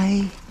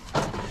tray.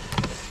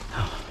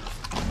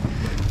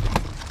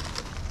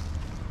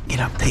 Get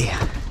up there.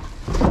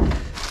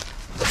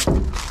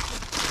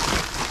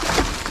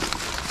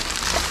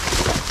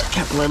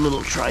 Couple of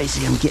little trays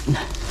here I'm getting.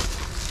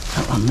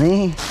 That one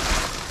there.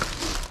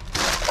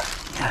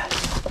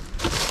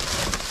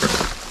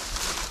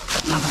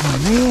 Another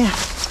one there.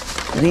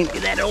 And empty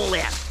that all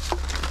out.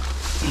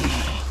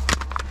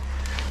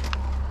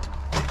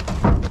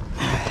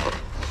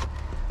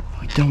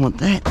 We don't want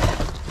that.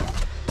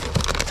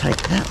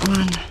 Take that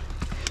one.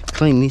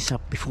 Clean this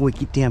up before we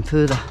get down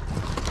further.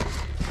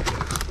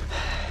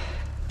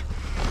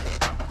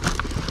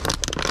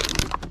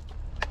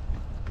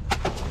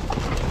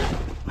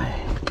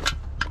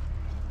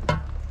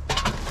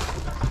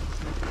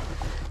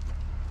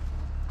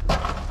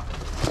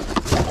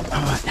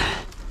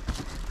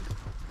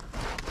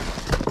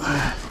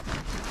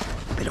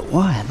 Bit of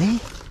wire there.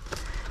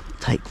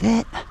 Take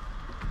that.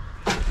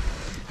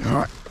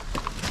 Right,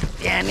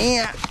 down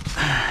here.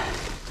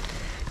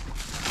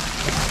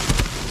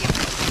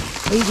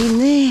 Feed in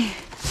there.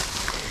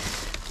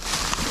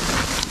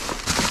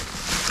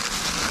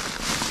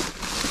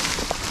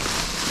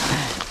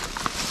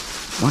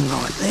 One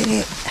right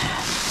there.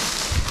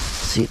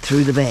 See it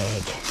through the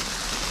bag.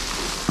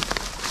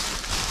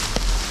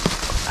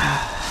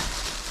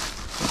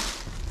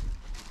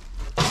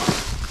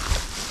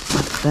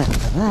 That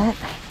for that.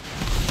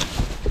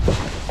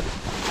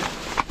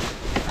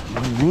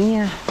 One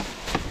there.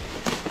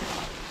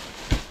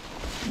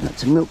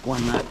 That's a milk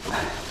one though.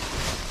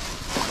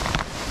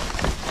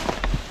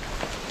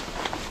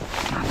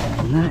 Nothing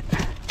in that.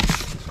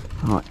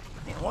 Right,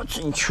 now what's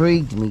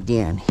intrigued me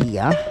down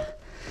here,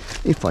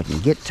 if I can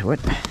get to it,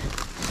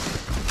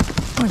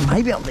 I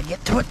may be able to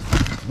get to it.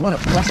 A lot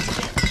of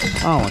plastic.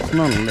 Oh, it's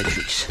not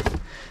electrics.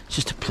 It's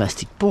just a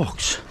plastic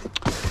box.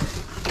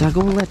 Dug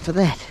all that for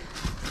that.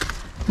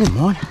 Never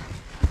mind.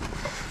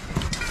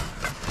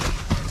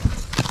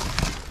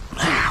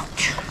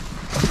 Ouch.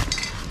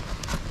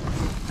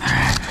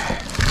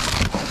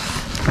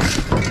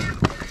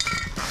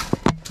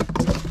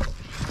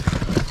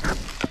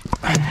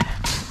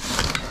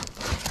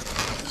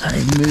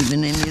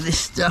 moving any of this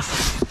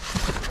stuff.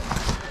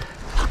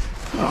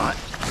 Alright,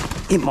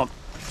 get my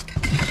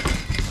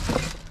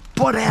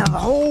butt out of the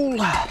hole.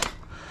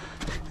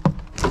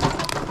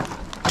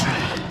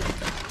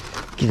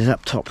 Get it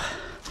up top.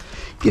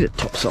 Get it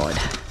top side.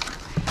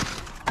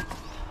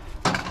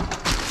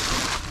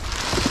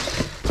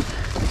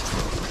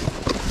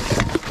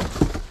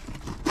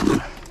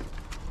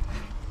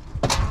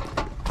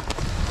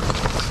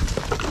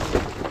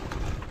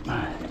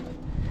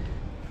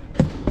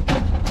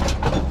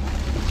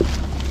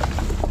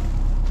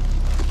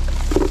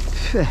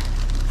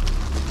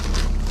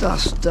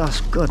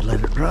 Dust, God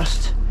let it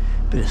rust.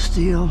 Bit of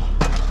steel.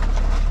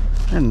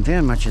 Haven't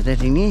found much of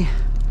that in here.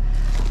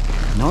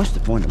 Nice to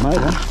find a motor.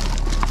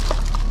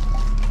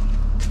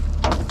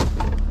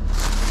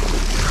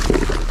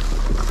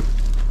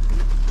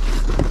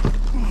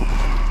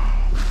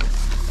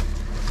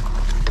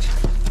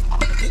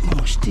 Bit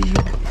more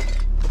steel.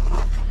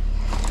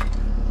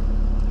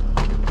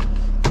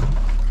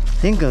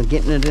 Think I'm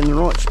getting it in the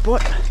right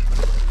spot.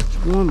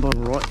 Wine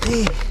bottle right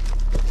there.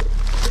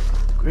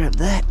 Grab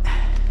that.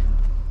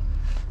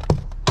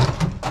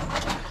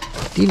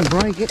 Didn't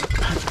break it,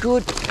 that's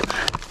good.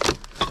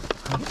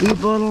 A beer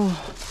bottle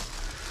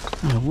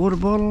and a water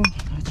bottle,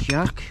 that's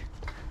yuck.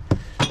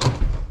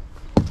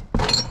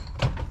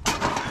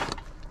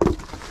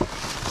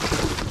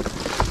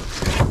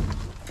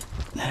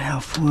 That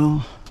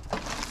alfoil.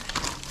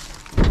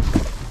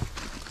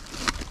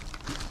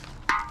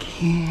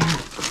 Can.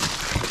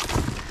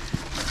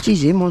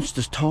 Geez, they're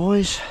monsters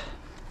toys.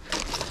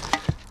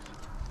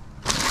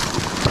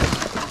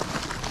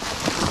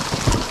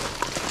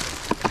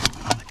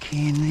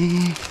 In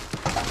there.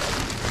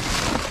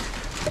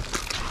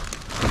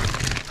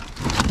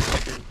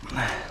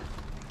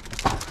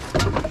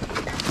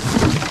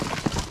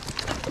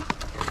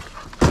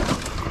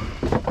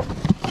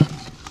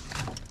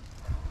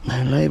 No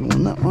label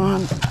on that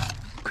one.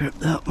 Grab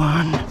that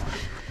one.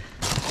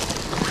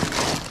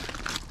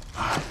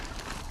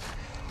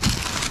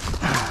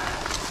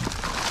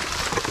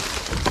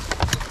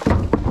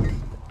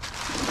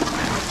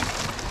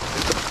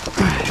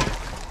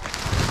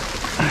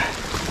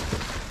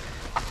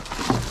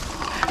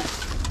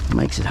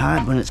 Makes it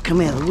hard when it's come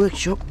out of the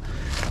workshop.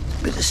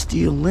 Bit of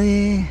steel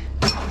there.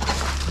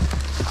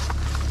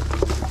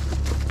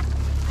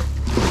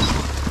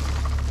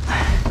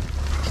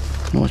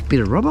 Nice bit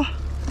of rubber.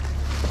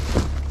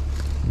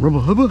 Rubber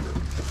hubber.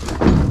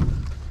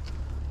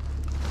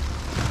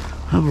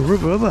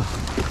 Rubber.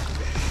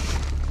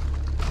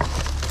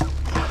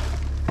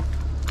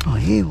 Oh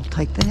yeah, we'll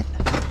take that.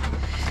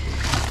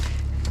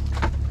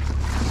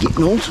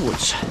 Getting all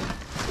sorts.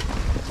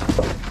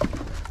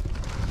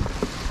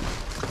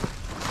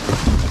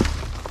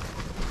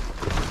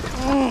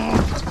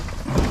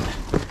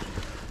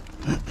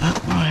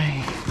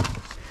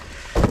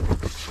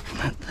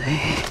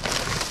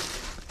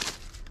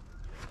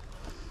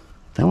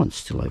 That one's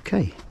still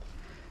okay.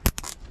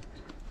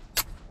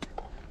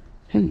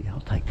 Hell yeah,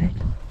 I'll take that.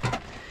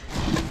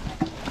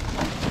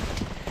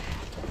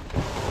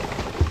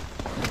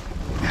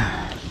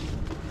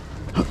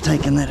 Not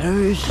taking that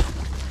hose.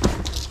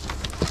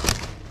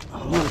 A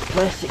lot of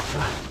plastic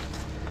for...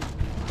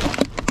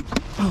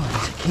 Oh,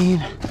 there's a can.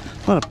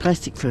 A lot of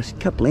plastic for a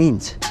couple of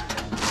ends.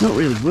 Not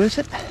really worth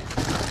it.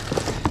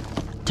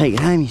 Take it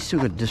home, you still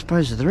got to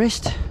dispose of the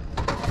rest.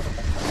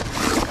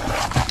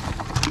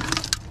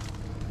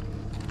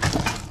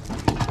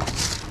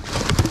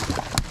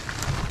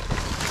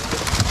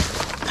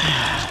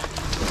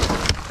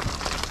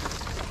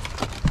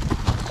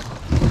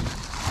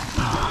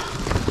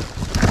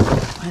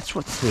 That's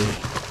what's there.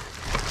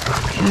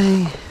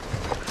 Okay.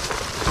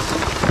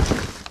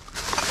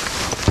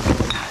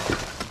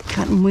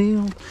 Cutting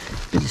wheel,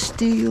 bit of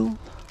steel.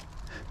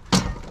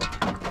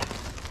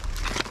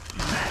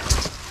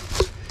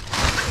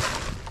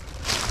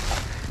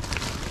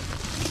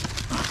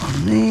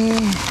 On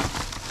there.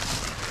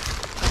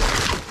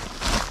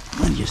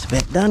 I'm just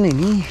about done in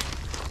here.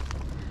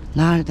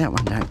 No, that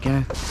one don't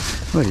go.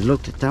 Already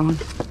looked at that one.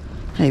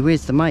 Hey,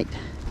 where's the mate?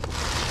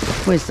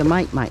 Where's the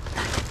mate?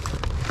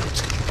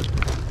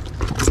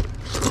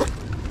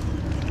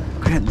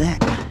 Grab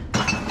that.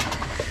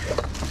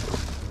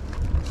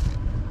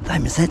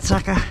 Same as that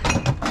sucker.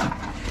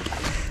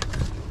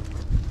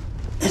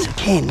 There's a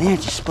can there,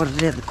 just spotted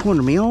it out of the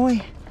corner of my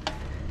eye.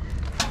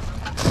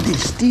 A bit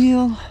of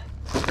steel.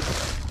 A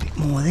bit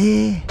more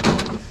there.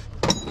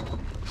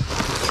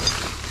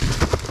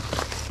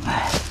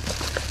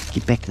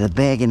 Get back to the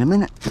bag in a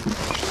minute.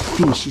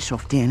 Finish this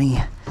off down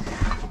here.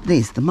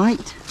 There's the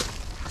mate.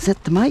 Is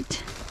that the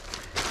mate?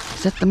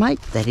 Is that the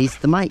mate? That is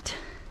the mate.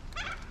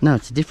 No,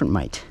 it's a different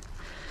mate.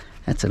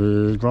 That's a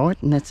right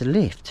and that's a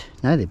left.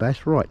 No, they're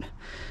both right.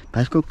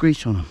 Both got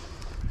grease on them.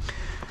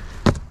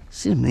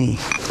 Sit them there.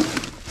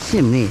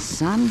 Sit them there,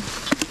 son.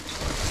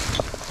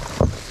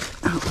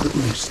 I'll put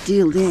more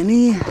steel down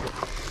here.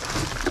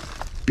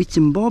 Bits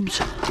and bobs.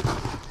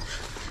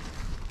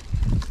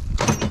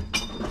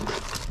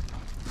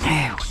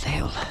 Oh, what the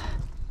hell.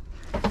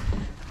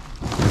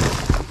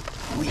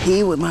 We're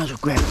here, we might as well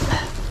grab it.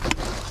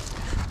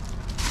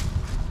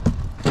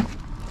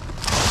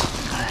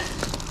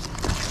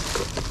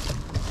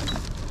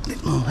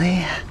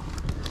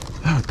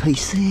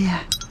 piece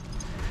there.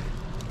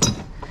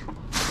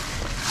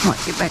 Right,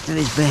 get back to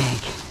this bag.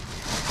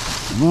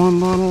 Wine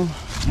bottle,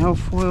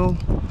 alfoil.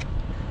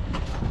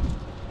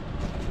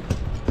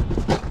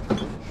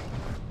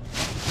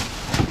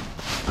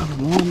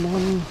 Another wine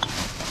bottle.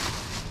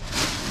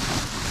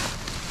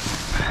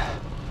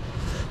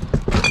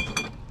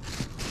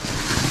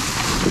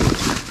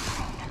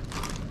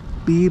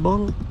 Beer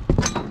bottle.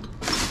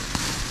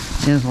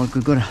 Sounds like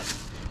we've got a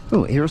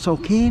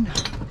aerosol can.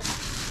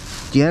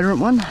 Deodorant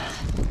one.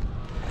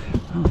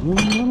 Another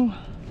wine bottle.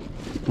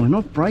 We're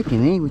not breaking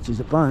any, which is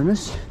a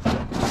bonus.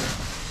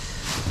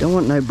 Don't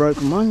want no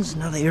broken ones.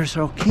 Another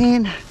aerosol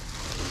can.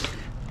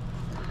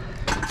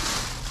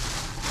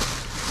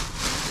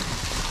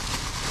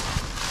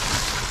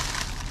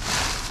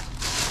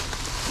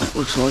 That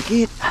looks like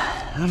it.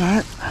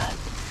 Alright.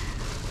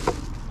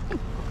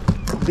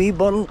 Beer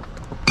bottle.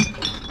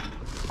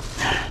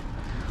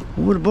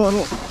 Water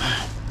bottle.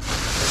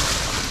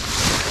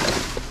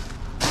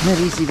 That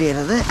is it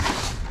out of that.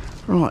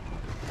 Right.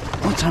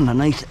 What's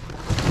underneath it?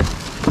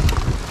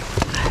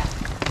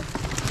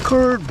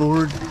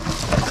 Cardboard.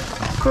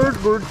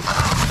 Cardboard.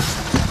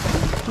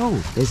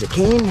 Oh, there's a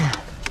can.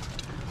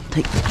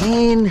 Take the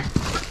can.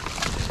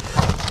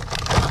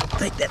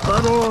 Take that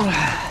bottle.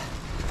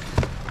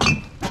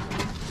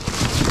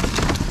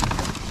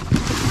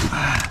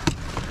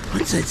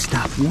 What's that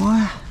stuff?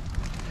 Wire?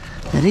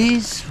 That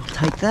is. We'll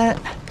take that.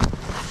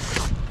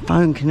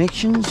 Phone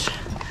connections.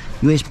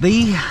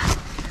 USB.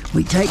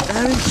 We take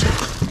those.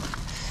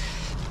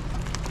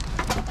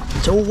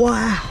 It's all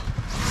wire.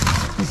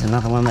 There's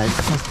another one of those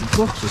plastic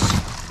boxes.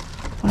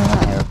 What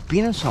are they? A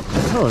bin or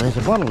something? Oh, there's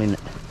a bottle in it.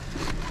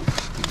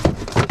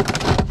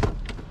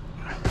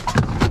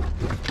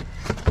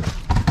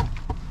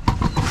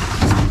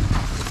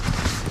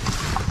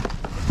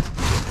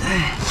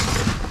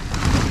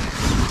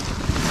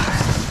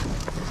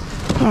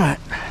 Alright.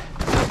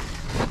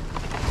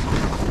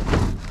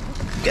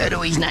 Go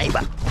to his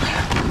neighbour.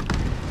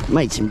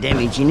 Made some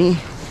damage in here.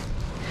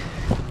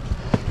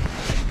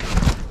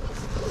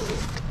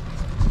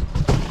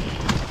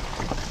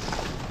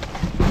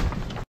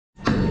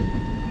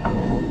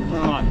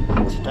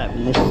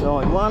 Open this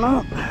side one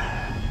up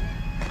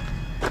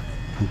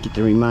and get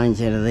the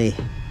remains out of there.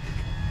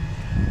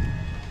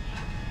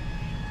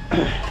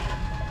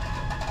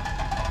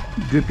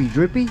 Drippy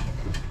drippy.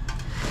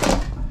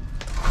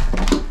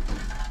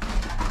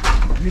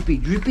 Drippy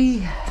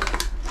drippy.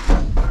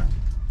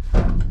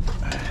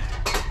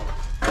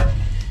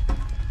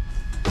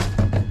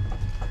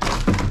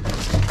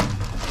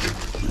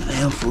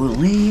 Alfoil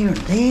there and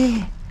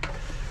there.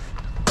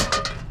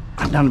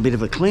 I've done a bit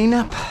of a clean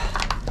up.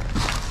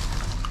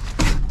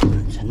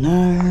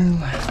 No.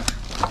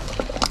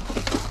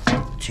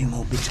 2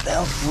 more bits of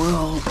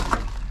alfoil.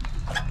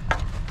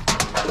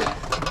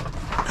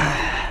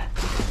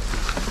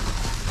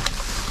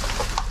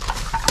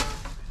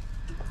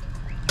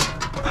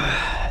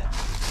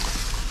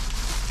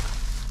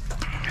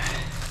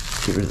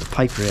 Get rid of the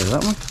paper out of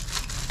that one.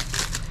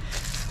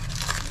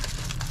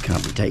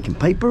 Can't be taking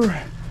paper.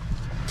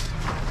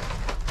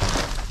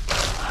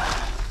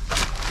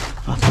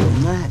 Other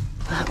than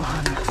that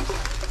one.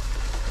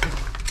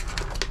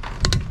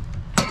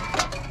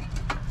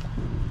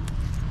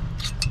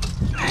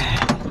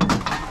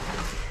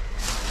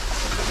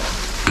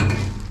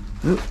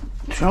 Oop,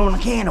 throwing the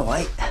can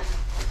away.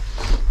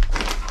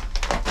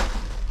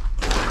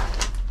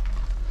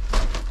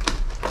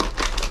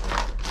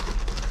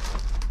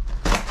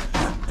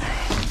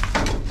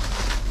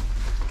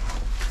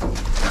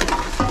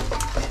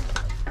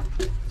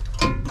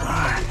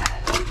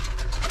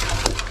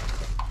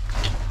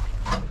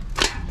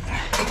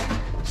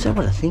 Is that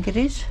what I think it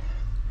is?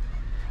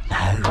 No,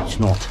 it's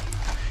not.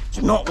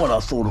 It's not what I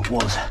thought it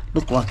was.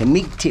 Looked like a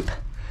MIG tip.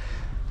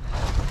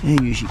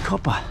 They're usually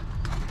copper.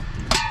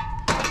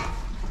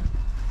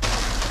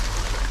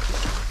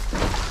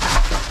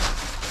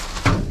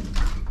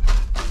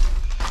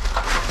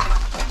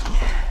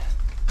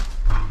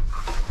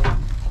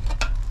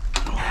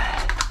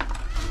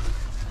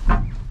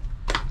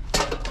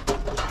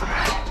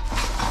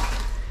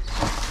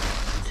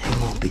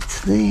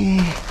 Bits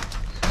there.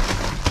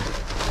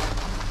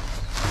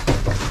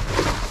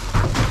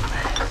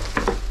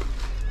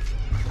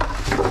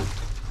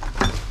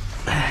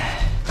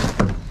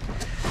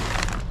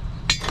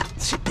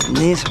 Sit them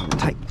there so I can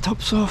take the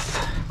tops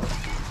off.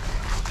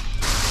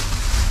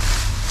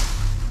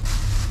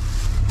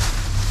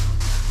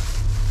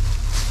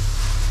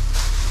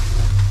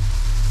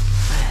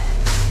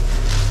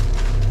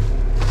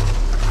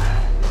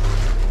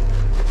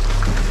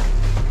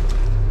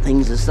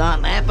 Things are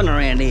starting to happen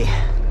around here.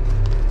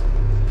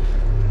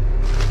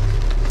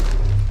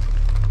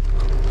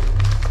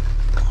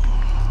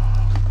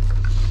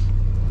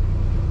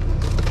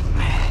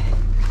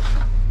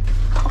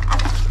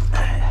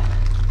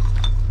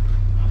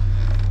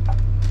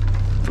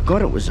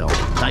 Forgot it was old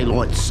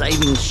daylight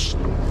savings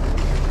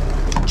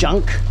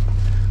junk.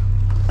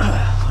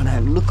 I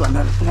don't look on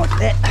it like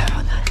that.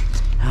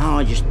 Oh,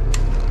 I just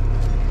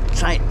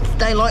say it's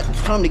daylight,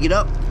 it's time to get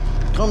up.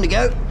 time to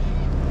go.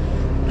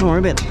 Don't worry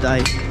about the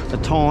day, the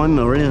time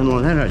or anything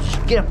like that. I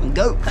just get up and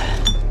go.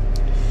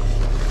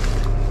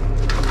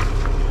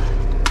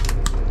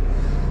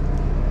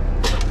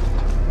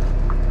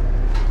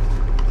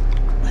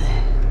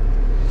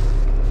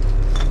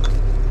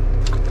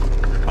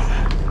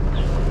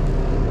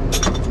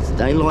 It's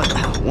daylight,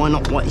 why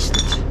not waste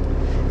it?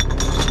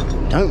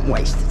 Don't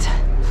waste it,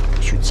 I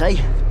should say.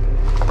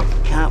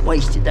 Can't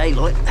waste your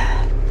daylight.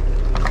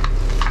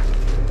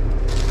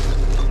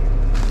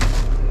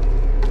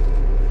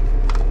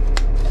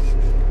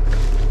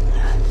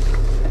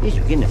 Yes,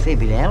 we're getting a fair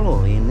bit of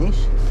alloy in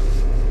this.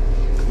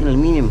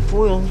 Aluminium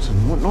foils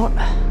and whatnot.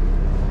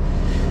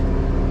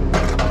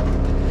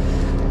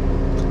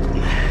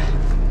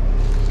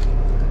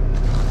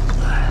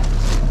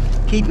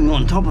 Keeping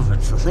on top of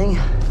it's the thing.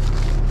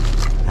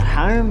 At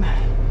home,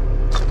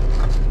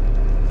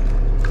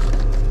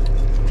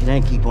 if you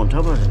don't keep on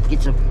top of it,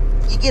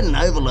 you get an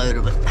overload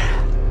of it.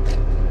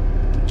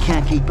 You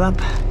can't keep up.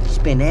 You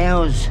spend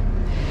hours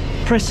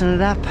pressing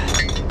it up.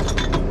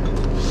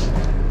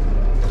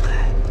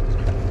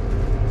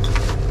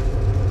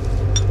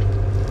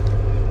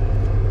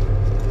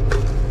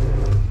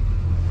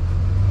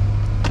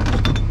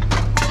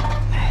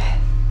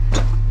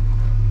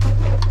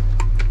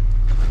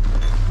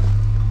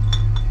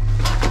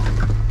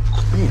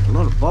 A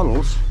lot of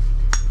bottles,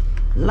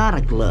 a lot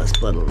of glass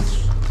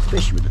bottles,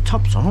 especially with the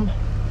tops on them.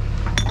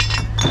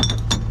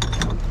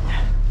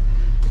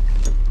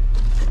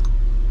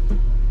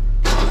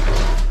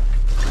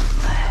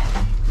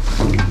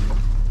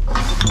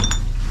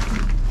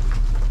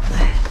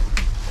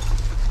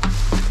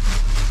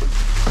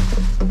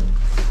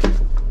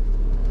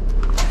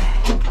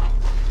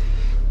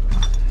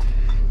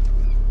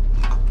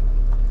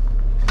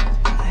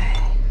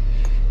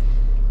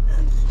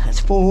 That's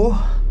 4.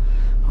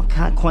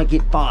 Can't quite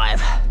get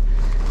 5.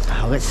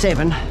 I've got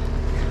 7.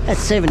 That's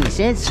 70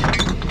 cents.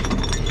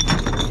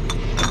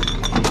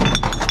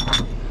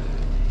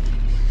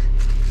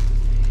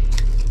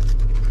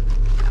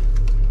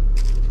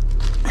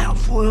 Now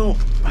foil.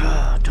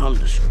 Time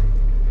to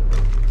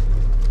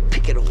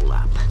pick it all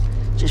up.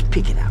 Just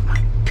pick it up,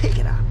 mate. Pick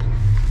it up.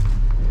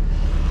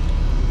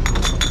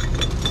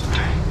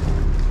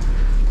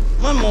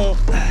 One more.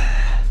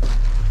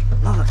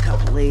 Another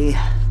couple there.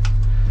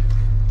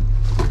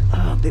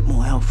 A bit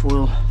more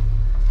alfoil.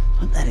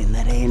 Put that in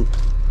that end.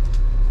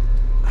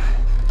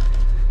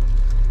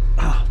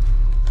 Oh,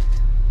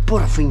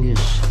 butterfingers.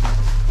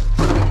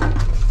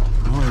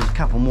 Oh, there's a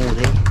couple more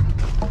there.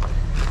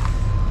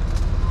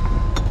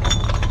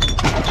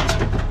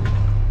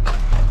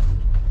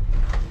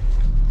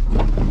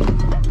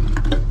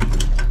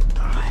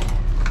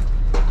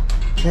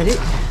 Is that it?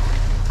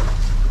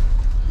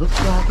 Looks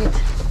like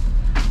it.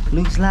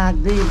 Looks like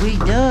we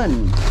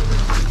done.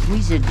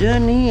 We're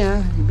done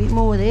here. A bit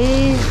more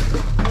there.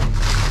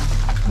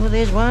 Well,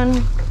 there's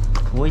one.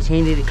 Always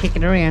handy to kick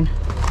it around.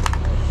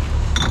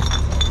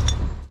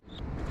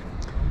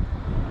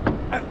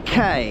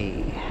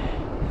 Okay.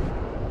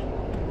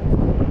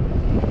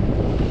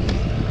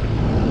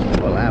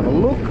 We'll have a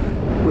look.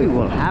 We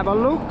will have a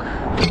look.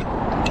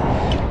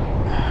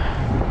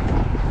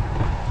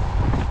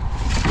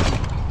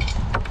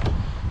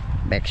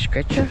 Back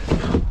scratcher.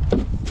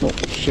 Or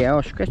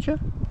shower scratcher.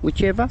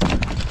 Whichever.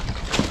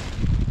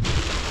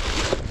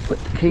 Put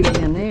the key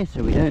down there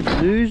so we don't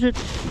lose it.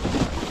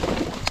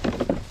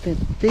 That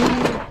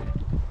there.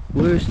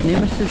 Worst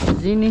nemesis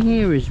is in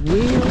here as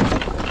well.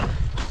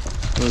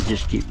 We'll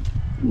just get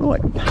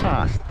right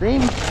past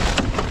them.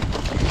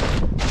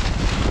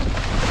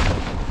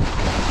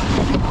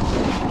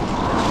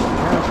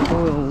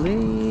 Foil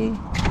there.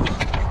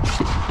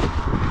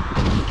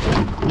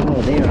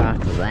 Oh, they're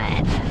after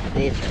that.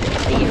 They're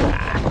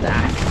after.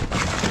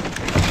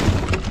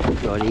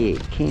 Got here,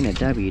 can of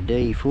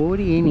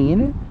WD-40, any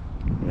in it?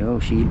 Oh,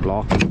 she's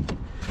blocking.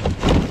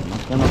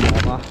 Not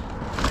gonna bother.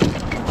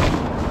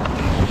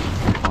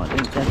 I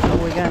think that's all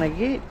we're gonna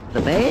get.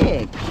 The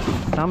bag.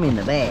 Some in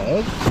the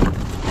bag.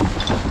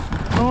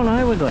 Oh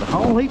no, we've got a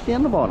whole heap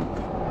down the bottom.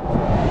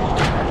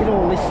 Get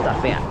all this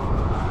stuff out.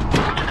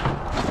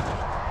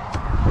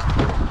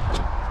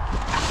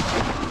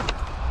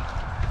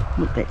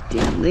 Put that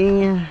down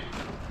there.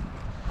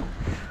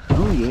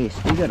 Oh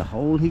yes, we got a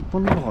whole heap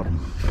on the bottom.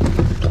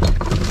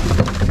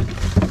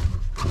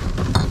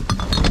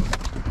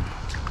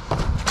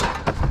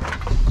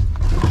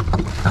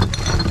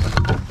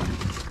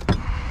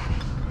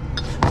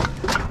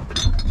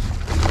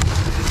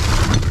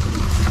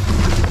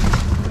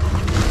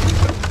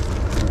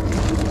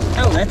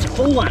 That's a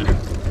full one.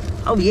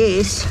 Oh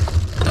yes,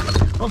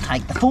 I'll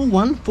take the full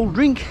one, full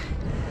drink.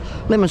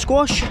 Lemon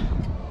squash,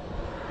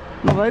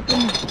 not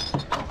open.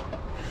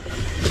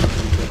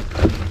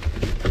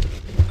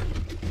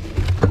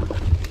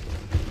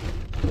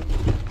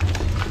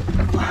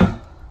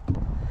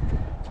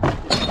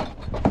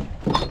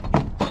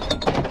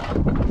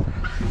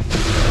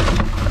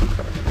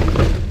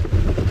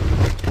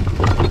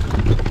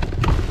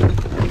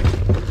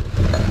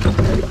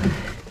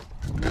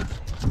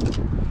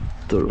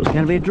 Thought it was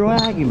going to be a dry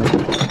argument.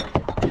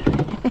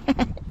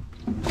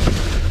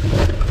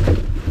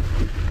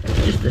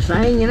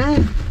 saying, you know.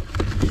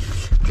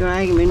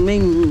 Drag them and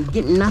mean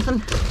getting nothing.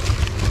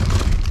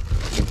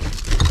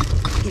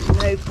 Getting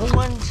no full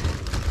ones.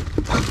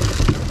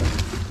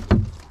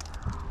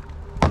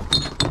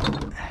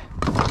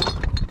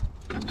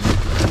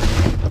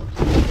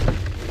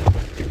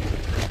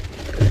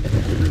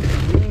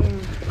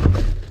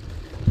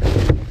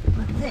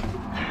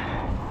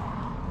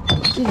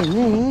 Get in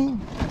there,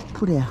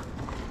 put our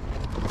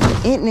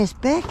ant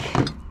nest back.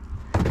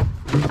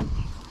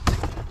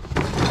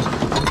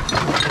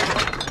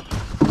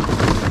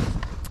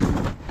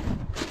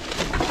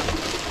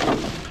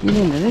 Get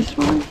into this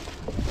one.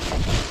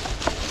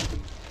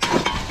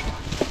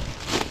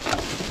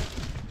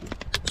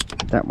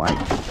 That way.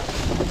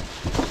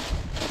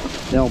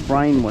 The old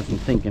brain wasn't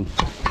thinking.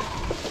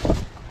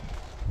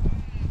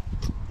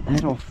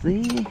 That off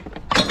there.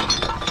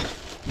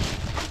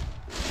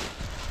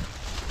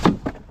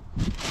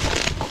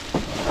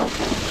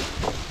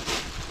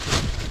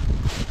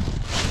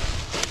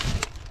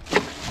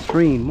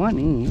 Three in one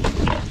here.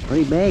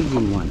 3 bags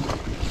in one.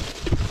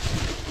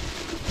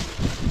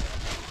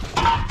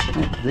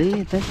 That's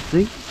there, that's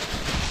there.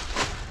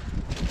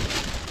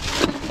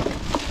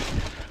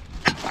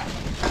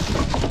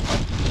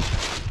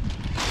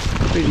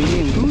 Pretty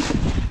damn good.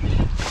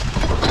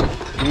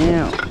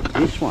 Now,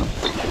 this one.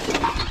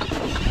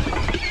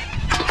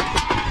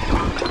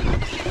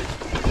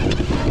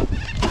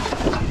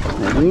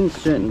 The wind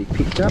certainly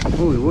picked up.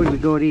 Oh, what have we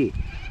got here?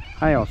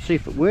 Hey, I'll see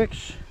if it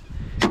works.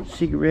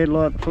 Cigarette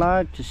lighter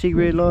plug to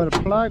cigarette lighter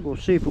plug. We'll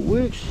see if it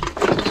works.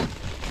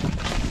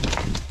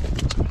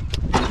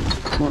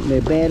 Not be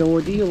a bad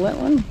ordeal, that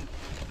one.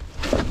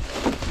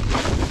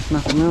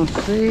 Nothing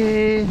else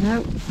there.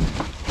 Nope.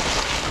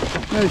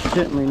 No,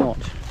 certainly not.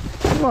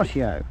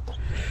 Rightio.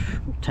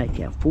 We'll take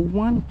our full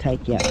one,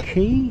 take our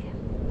key.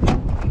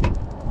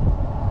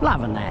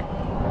 Loving that.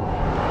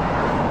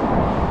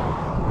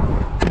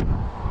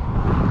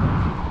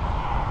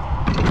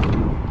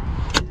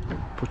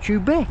 Put you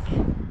back.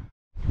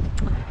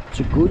 It's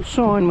a good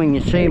sign when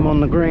you see them on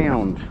the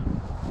ground,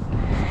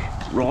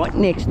 right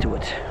next to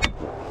it,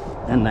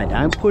 and they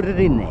don't put it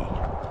in there.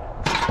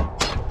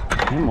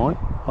 Never mind,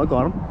 I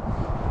got them.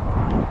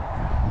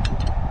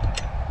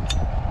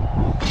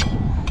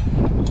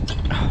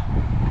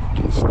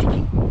 Get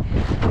sticky,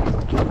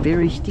 get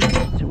very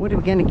sticky. So what are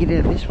we going to get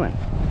out of this one?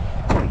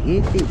 Oh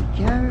yeah, there we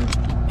go.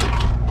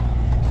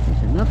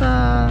 There's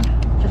another,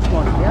 just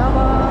like the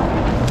other.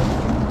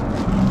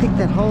 Pick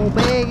that whole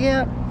bag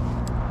out.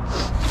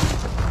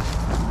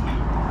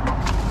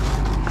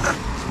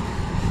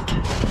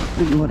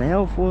 Bit more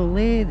alfoil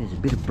there. There's a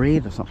bit of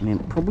bread or something in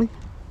it probably.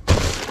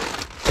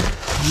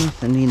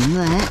 Nothing in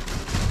that.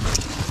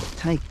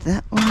 Take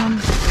that one.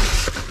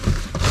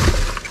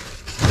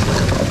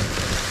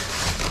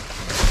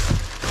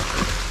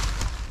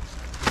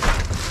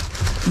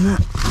 No,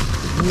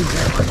 leave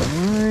that one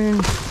alone.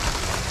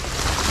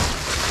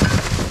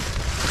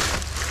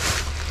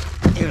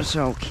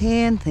 Aerosol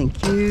can,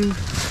 thank you.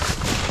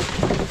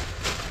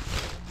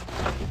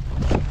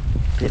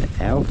 Bit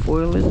of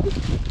alfoil is it?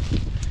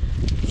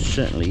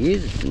 Certainly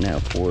is. It's an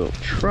alfoil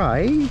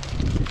tray.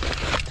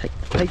 Take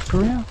the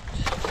paper out.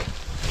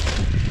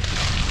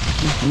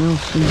 Nothing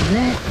else in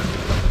that.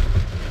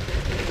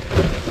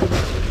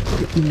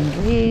 Put in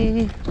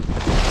there.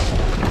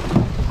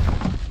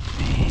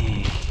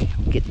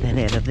 Get that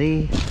out of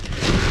there.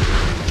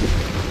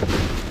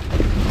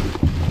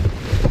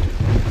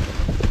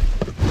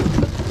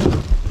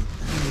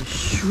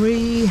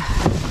 3.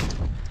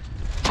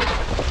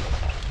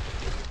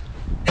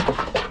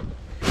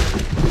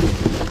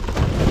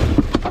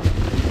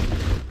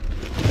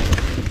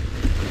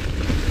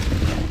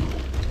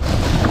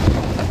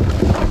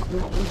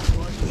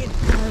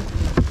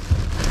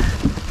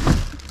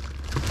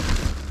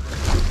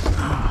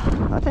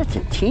 That's a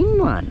tin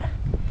one,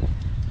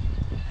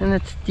 and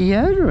it's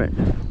deodorant,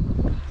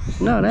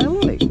 not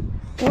aloe.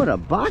 What a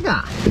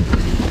bugger!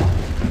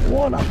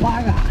 What a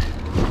bugger!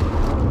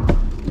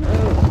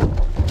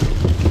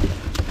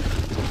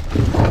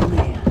 Oh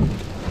man!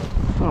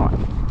 Right,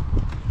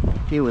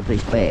 deal with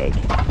this bag.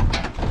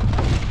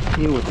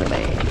 Deal with the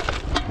bag.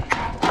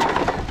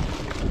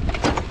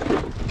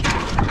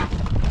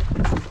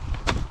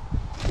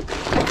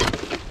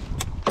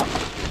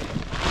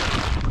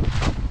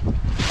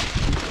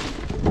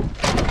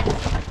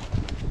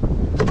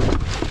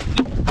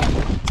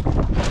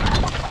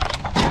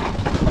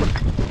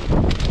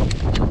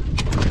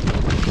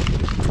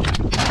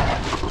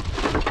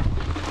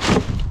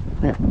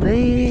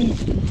 There,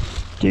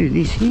 do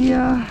this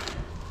here.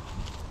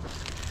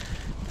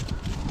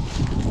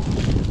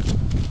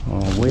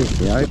 Oh, where's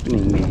the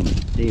opening, man?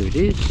 There it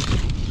is.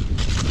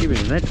 Get rid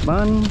of that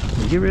bun,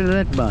 get rid of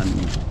that bun.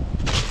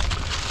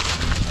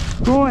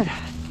 Right,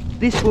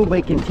 this will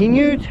be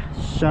continued,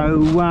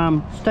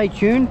 so stay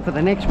tuned for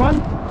the next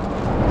one.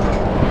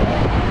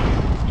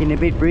 It's getting a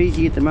bit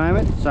breezy at the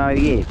moment, so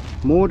yeah,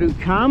 more to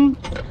come,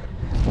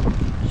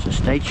 so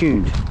stay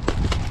tuned.